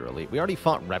through another elite. We already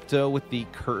fought Repto with the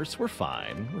curse. We're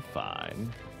fine. We're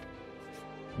fine.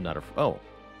 Not a... Oh.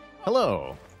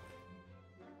 Hello.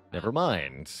 Never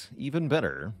mind. Even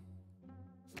better.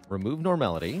 Remove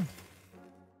normality.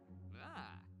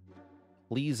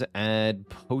 Please add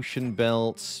potion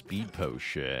belt, speed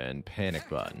potion, panic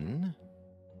button.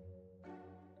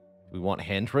 We want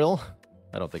hand drill?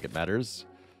 I don't think it matters.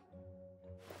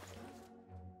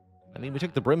 I mean, we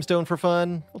took the brimstone for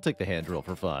fun. We'll take the hand drill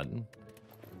for fun.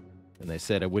 And they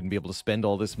said I wouldn't be able to spend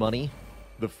all this money.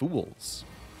 The fools.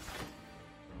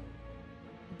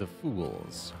 The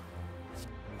fools.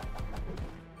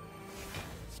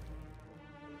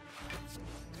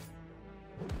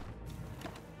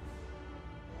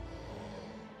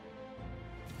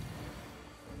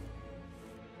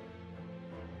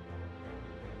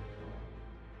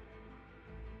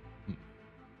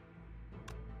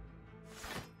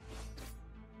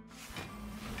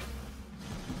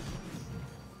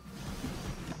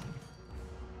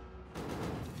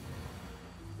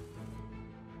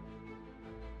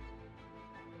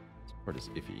 Part is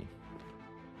iffy.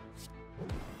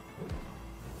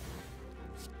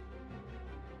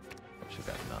 I should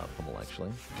have gotten pummel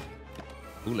actually.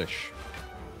 Foolish.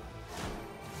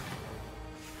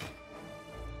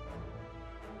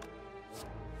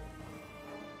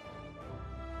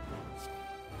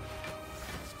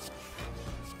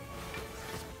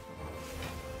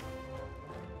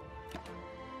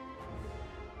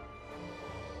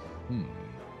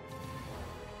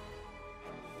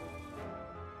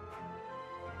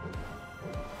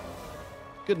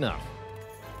 Good enough.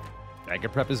 Dagger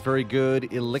Prep is very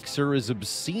good. Elixir is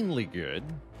obscenely good.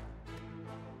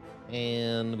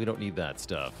 And we don't need that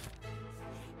stuff.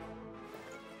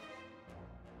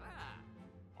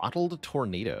 Bottled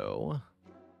Tornado.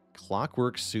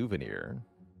 Clockwork Souvenir.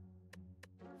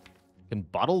 Can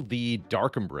bottle the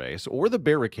Dark Embrace or the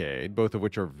Barricade, both of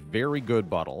which are very good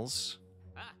bottles.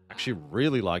 Actually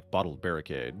really like Bottled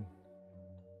Barricade.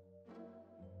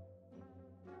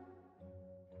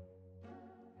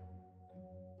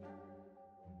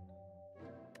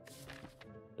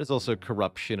 There's also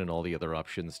corruption and all the other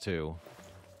options, too.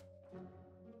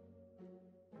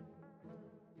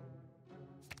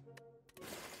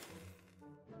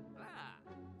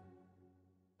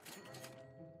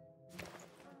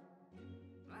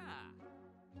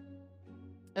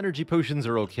 Energy potions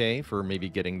are okay for maybe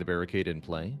getting the barricade in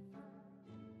play.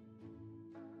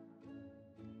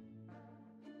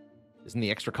 Isn't the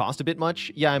extra cost a bit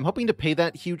much? Yeah, I'm hoping to pay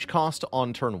that huge cost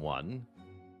on turn 1.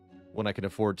 When I can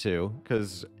afford to,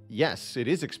 because yes, it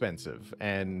is expensive,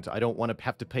 and I don't want to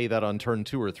have to pay that on turn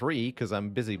 2 or 3 because I'm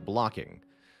busy blocking.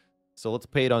 So let's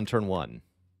pay it on turn 1.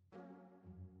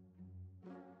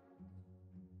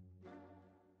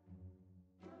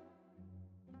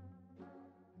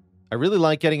 I really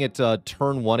like getting it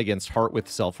turn 1 against Heart with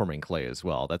Self-Forming Clay as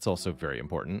well. That's also very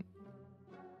important.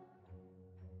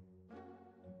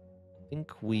 I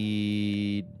think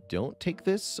we don't take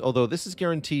this, although this is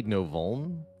guaranteed no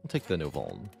vuln. We'll take the no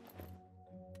vuln.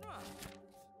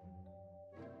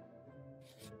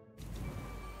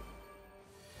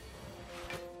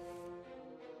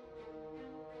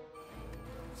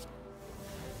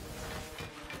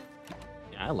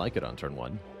 Yeah, I like it on turn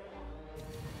 1.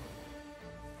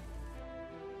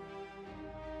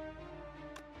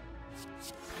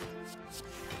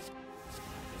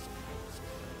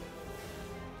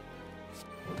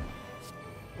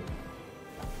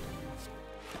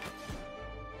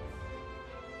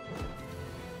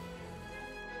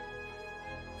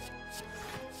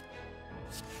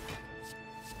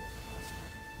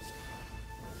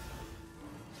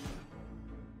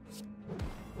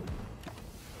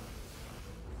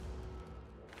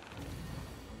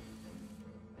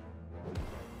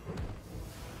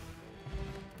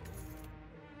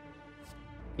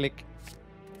 Click.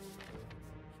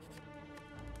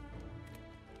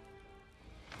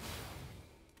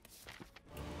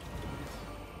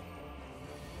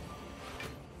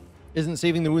 Isn't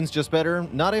saving the wounds just better?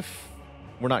 Not if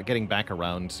we're not getting back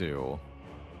around to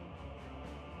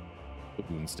the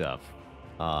wound stuff.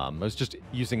 I was just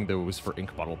using those for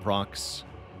ink bottle procs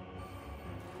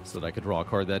so that I could draw a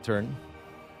card that turn.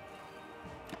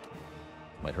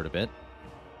 Might hurt a bit.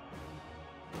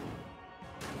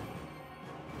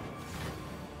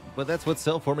 But that's what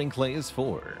self-forming clay is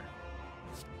for.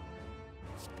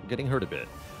 Getting hurt a bit.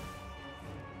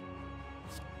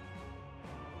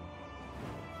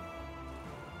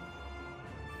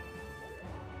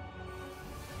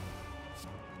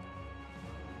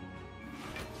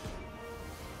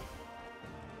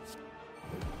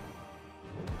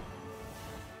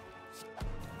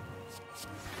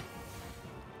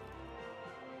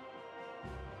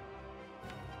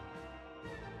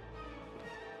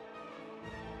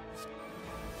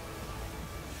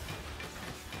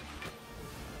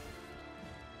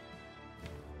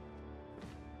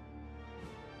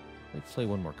 Let's play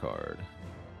one more card.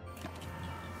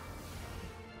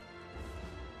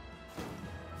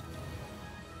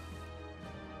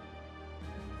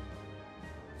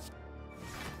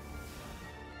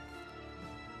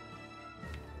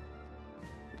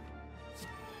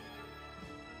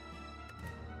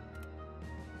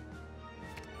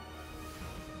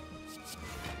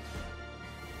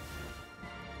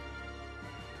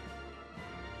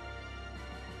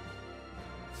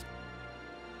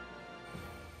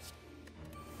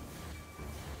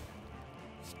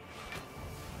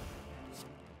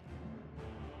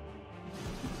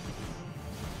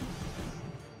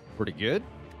 Pretty good.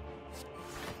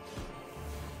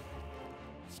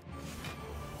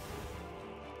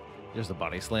 There's the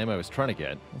body slam I was trying to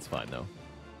get. That's fine, though.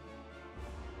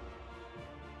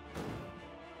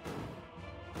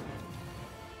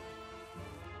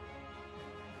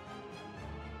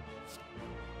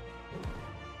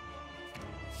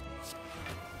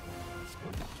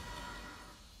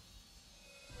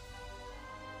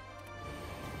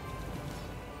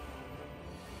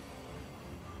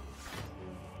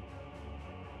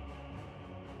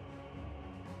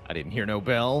 I didn't hear no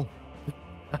bell.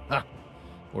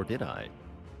 Or did I?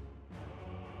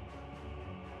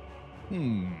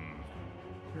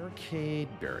 Barricade,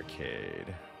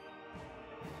 barricade.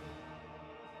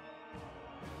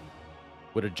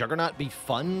 Would a Juggernaut be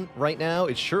fun right now?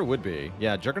 It sure would be.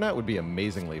 Yeah, Juggernaut would be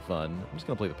amazingly fun. I'm just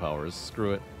going to play the powers.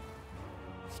 Screw it.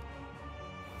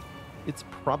 It's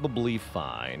probably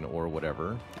fine, or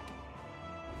whatever.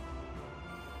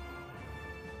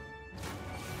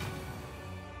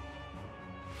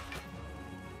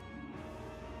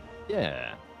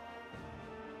 Yeah.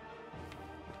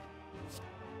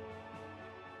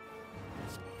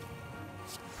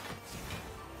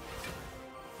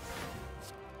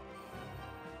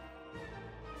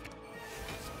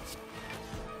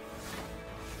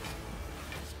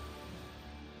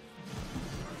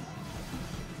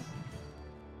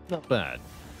 Not bad.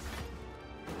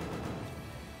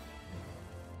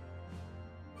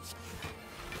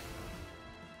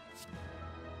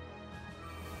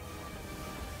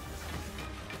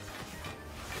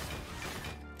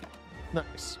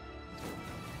 Nice.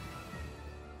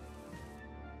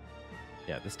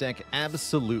 Yeah, this deck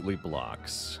absolutely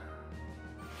blocks.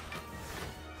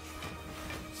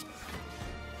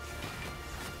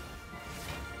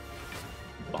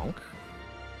 Bonk.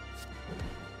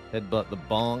 Headbutt the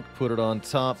bonk, put it on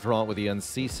top, draw it with the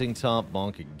unceasing top,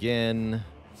 bonk again.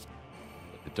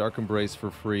 Get the Dark Embrace for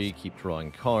free, keep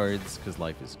drawing cards, because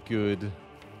life is good.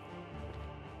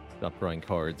 Stop drawing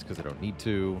cards, because I don't need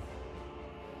to.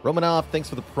 Romanov, thanks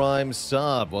for the Prime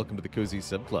sub. Welcome to the Cozy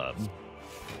Sub Club.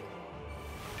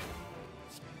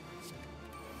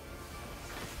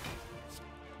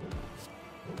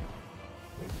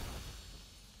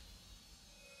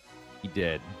 He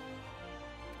dead.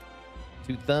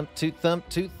 Two thump, two thump,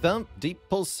 two thump. Deep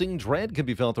pulsing dread can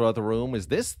be felt throughout the room. Is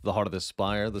this the Heart of the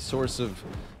Spire, the source of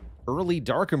early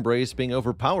Dark Embrace being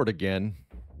overpowered again?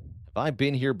 Have I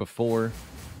been here before?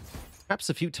 Perhaps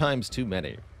a few times too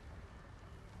many.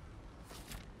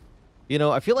 You know,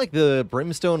 I feel like the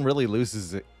Brimstone really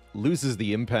loses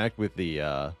the impact with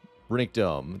the Runic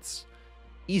Dome. It's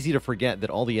easy to forget that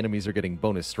all the enemies are getting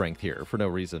bonus strength here for no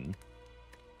reason.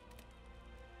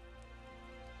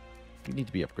 You need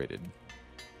to be upgraded.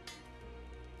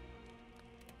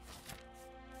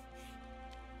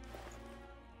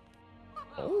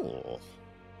 Oh.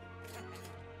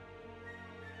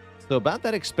 So about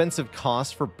that expensive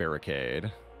cost for Barricade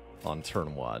on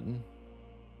turn 1.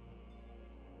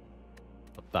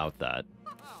 About that.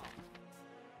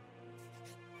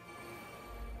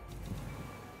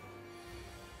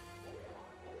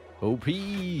 OP!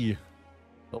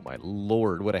 Oh my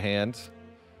lord, what a hand.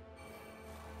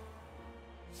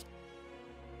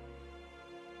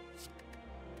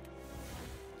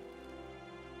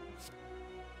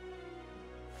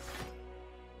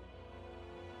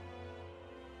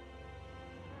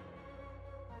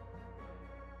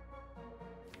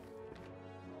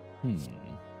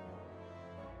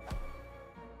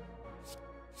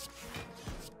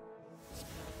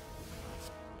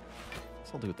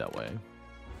 So I'll do it that way.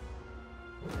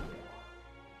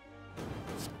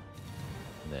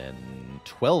 And then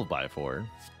 12 by 4.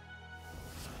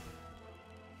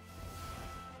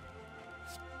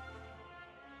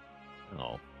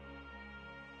 Oh.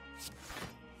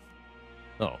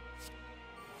 Oh.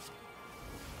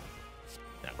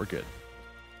 Yeah, we're good.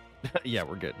 Yeah,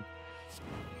 we're good.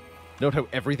 Note how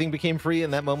everything became free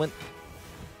in that moment?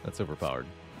 That's overpowered.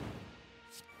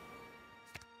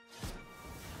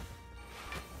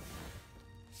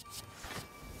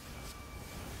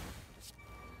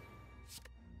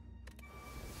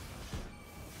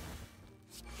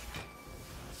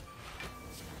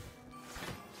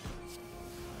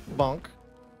 Bonk.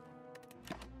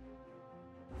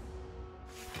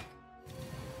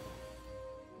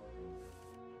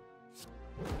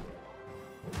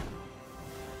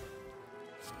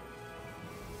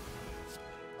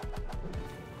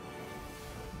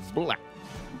 Blah.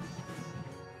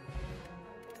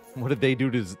 What did they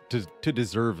do to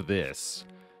deserve this?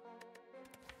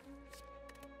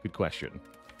 Good question.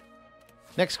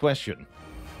 Next question.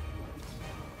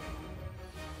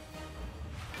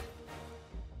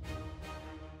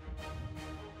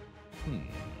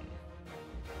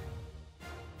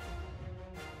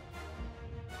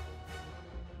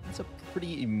 That's a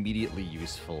pretty immediately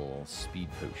useful speed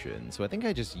potion. So I think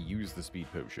I just use the speed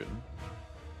potion.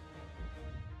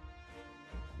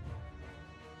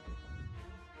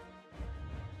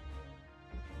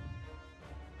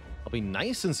 I'll be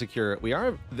nice and secure. We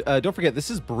are, don't forget, this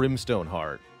is Brimstone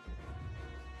Heart.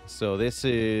 So this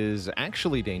is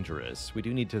actually dangerous. We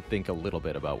do need to think a little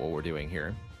bit about what we're doing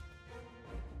here.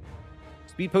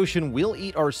 Speed Potion will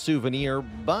eat our souvenir,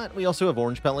 but we also have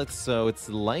orange pellets, so it's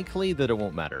likely that it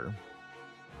won't matter.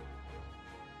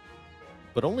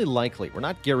 But only likely. We're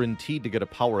not guaranteed to get a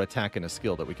power attack and a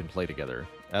skill that we can play together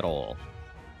at all.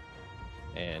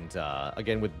 And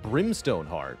again, with Brimstone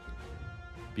Heart,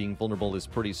 being vulnerable is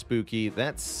pretty spooky.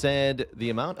 That said, the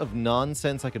amount of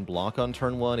nonsense I can block on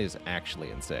turn 1 is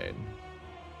actually insane.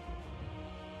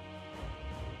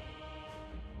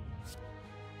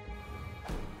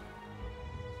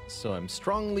 So I'm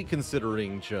strongly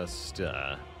considering just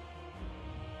doing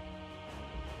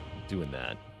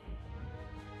that.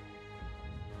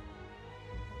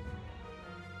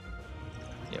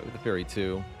 Yeah, with the Fairy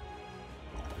 2.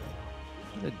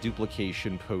 A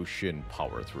duplication potion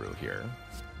power through here.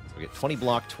 So we get 20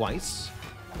 block twice,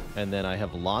 and then I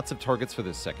have lots of targets for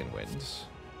this second wind.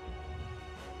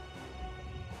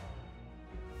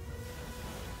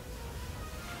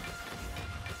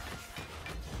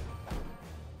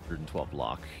 112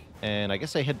 block. And I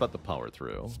guess I headbutt the power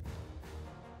through.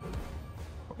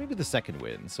 Or maybe the second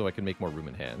wind, so I can make more room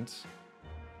in hand.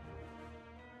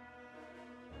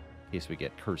 In case we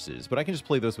get curses. But I can just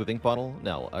play those with Ink Bottle.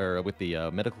 No, or with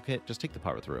the medical kit. Just take the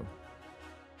power through.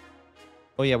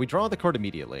 Oh yeah, we draw the card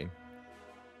immediately.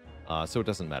 So it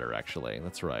doesn't matter, actually.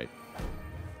 That's right.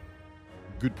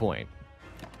 Good point.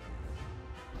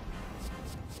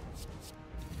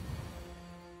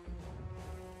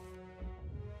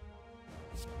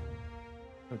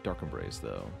 No Dark Embrace,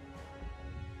 though.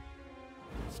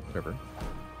 Whatever.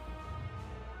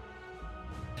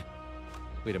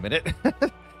 Wait a minute.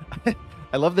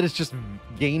 I love that it's just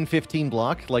gain 15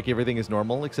 block, like everything is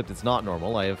normal, except it's not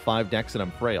normal. I have 5 decks and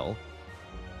I'm frail.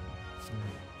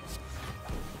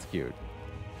 It's cute.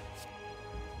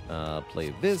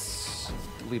 Play this.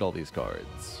 Delete all these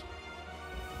cards.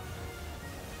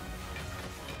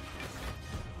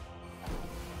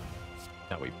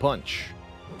 Now we punch.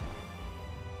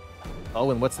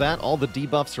 Oh, and what's that? All the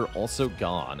debuffs are also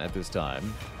gone at this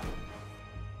time.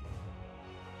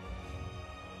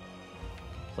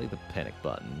 Play the panic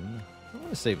button. I want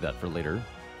to save that for later.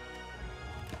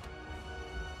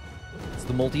 It's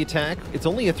the multi-attack. It's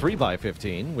only a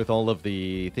 3x15 with all of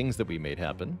the things that we made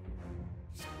happen.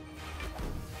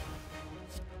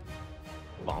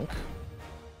 Bonk.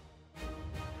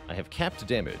 I have capped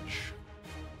damage.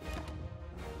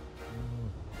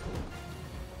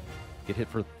 Get hit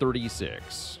for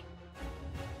 36.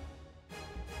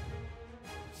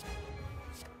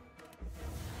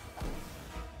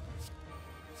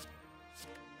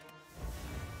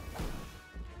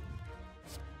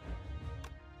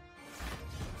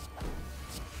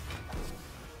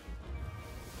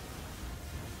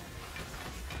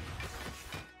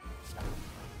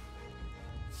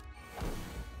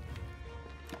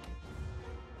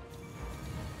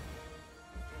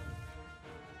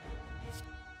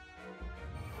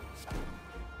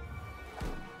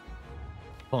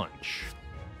 Punch.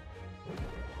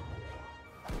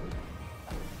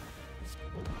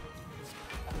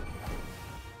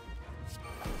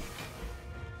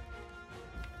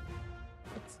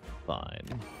 That's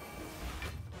fine.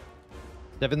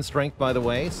 7 strength, by the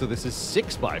way, so this is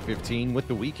 6x15 with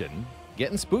the weaken.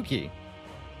 Getting spooky.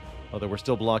 Although we're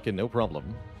still blocking, no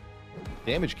problem.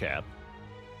 Damage cap.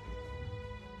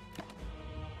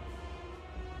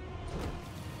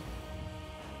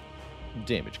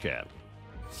 Damage cap.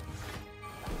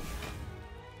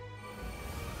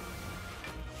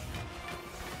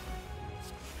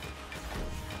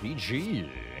 GG.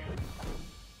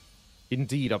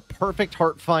 Indeed, a perfect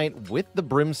heart fight with the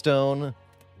brimstone.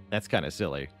 That's kind of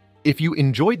silly. If you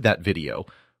enjoyed that video,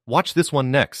 watch this one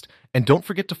next, and don't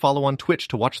forget to follow on Twitch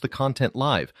to watch the content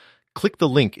live. Click the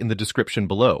link in the description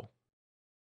below.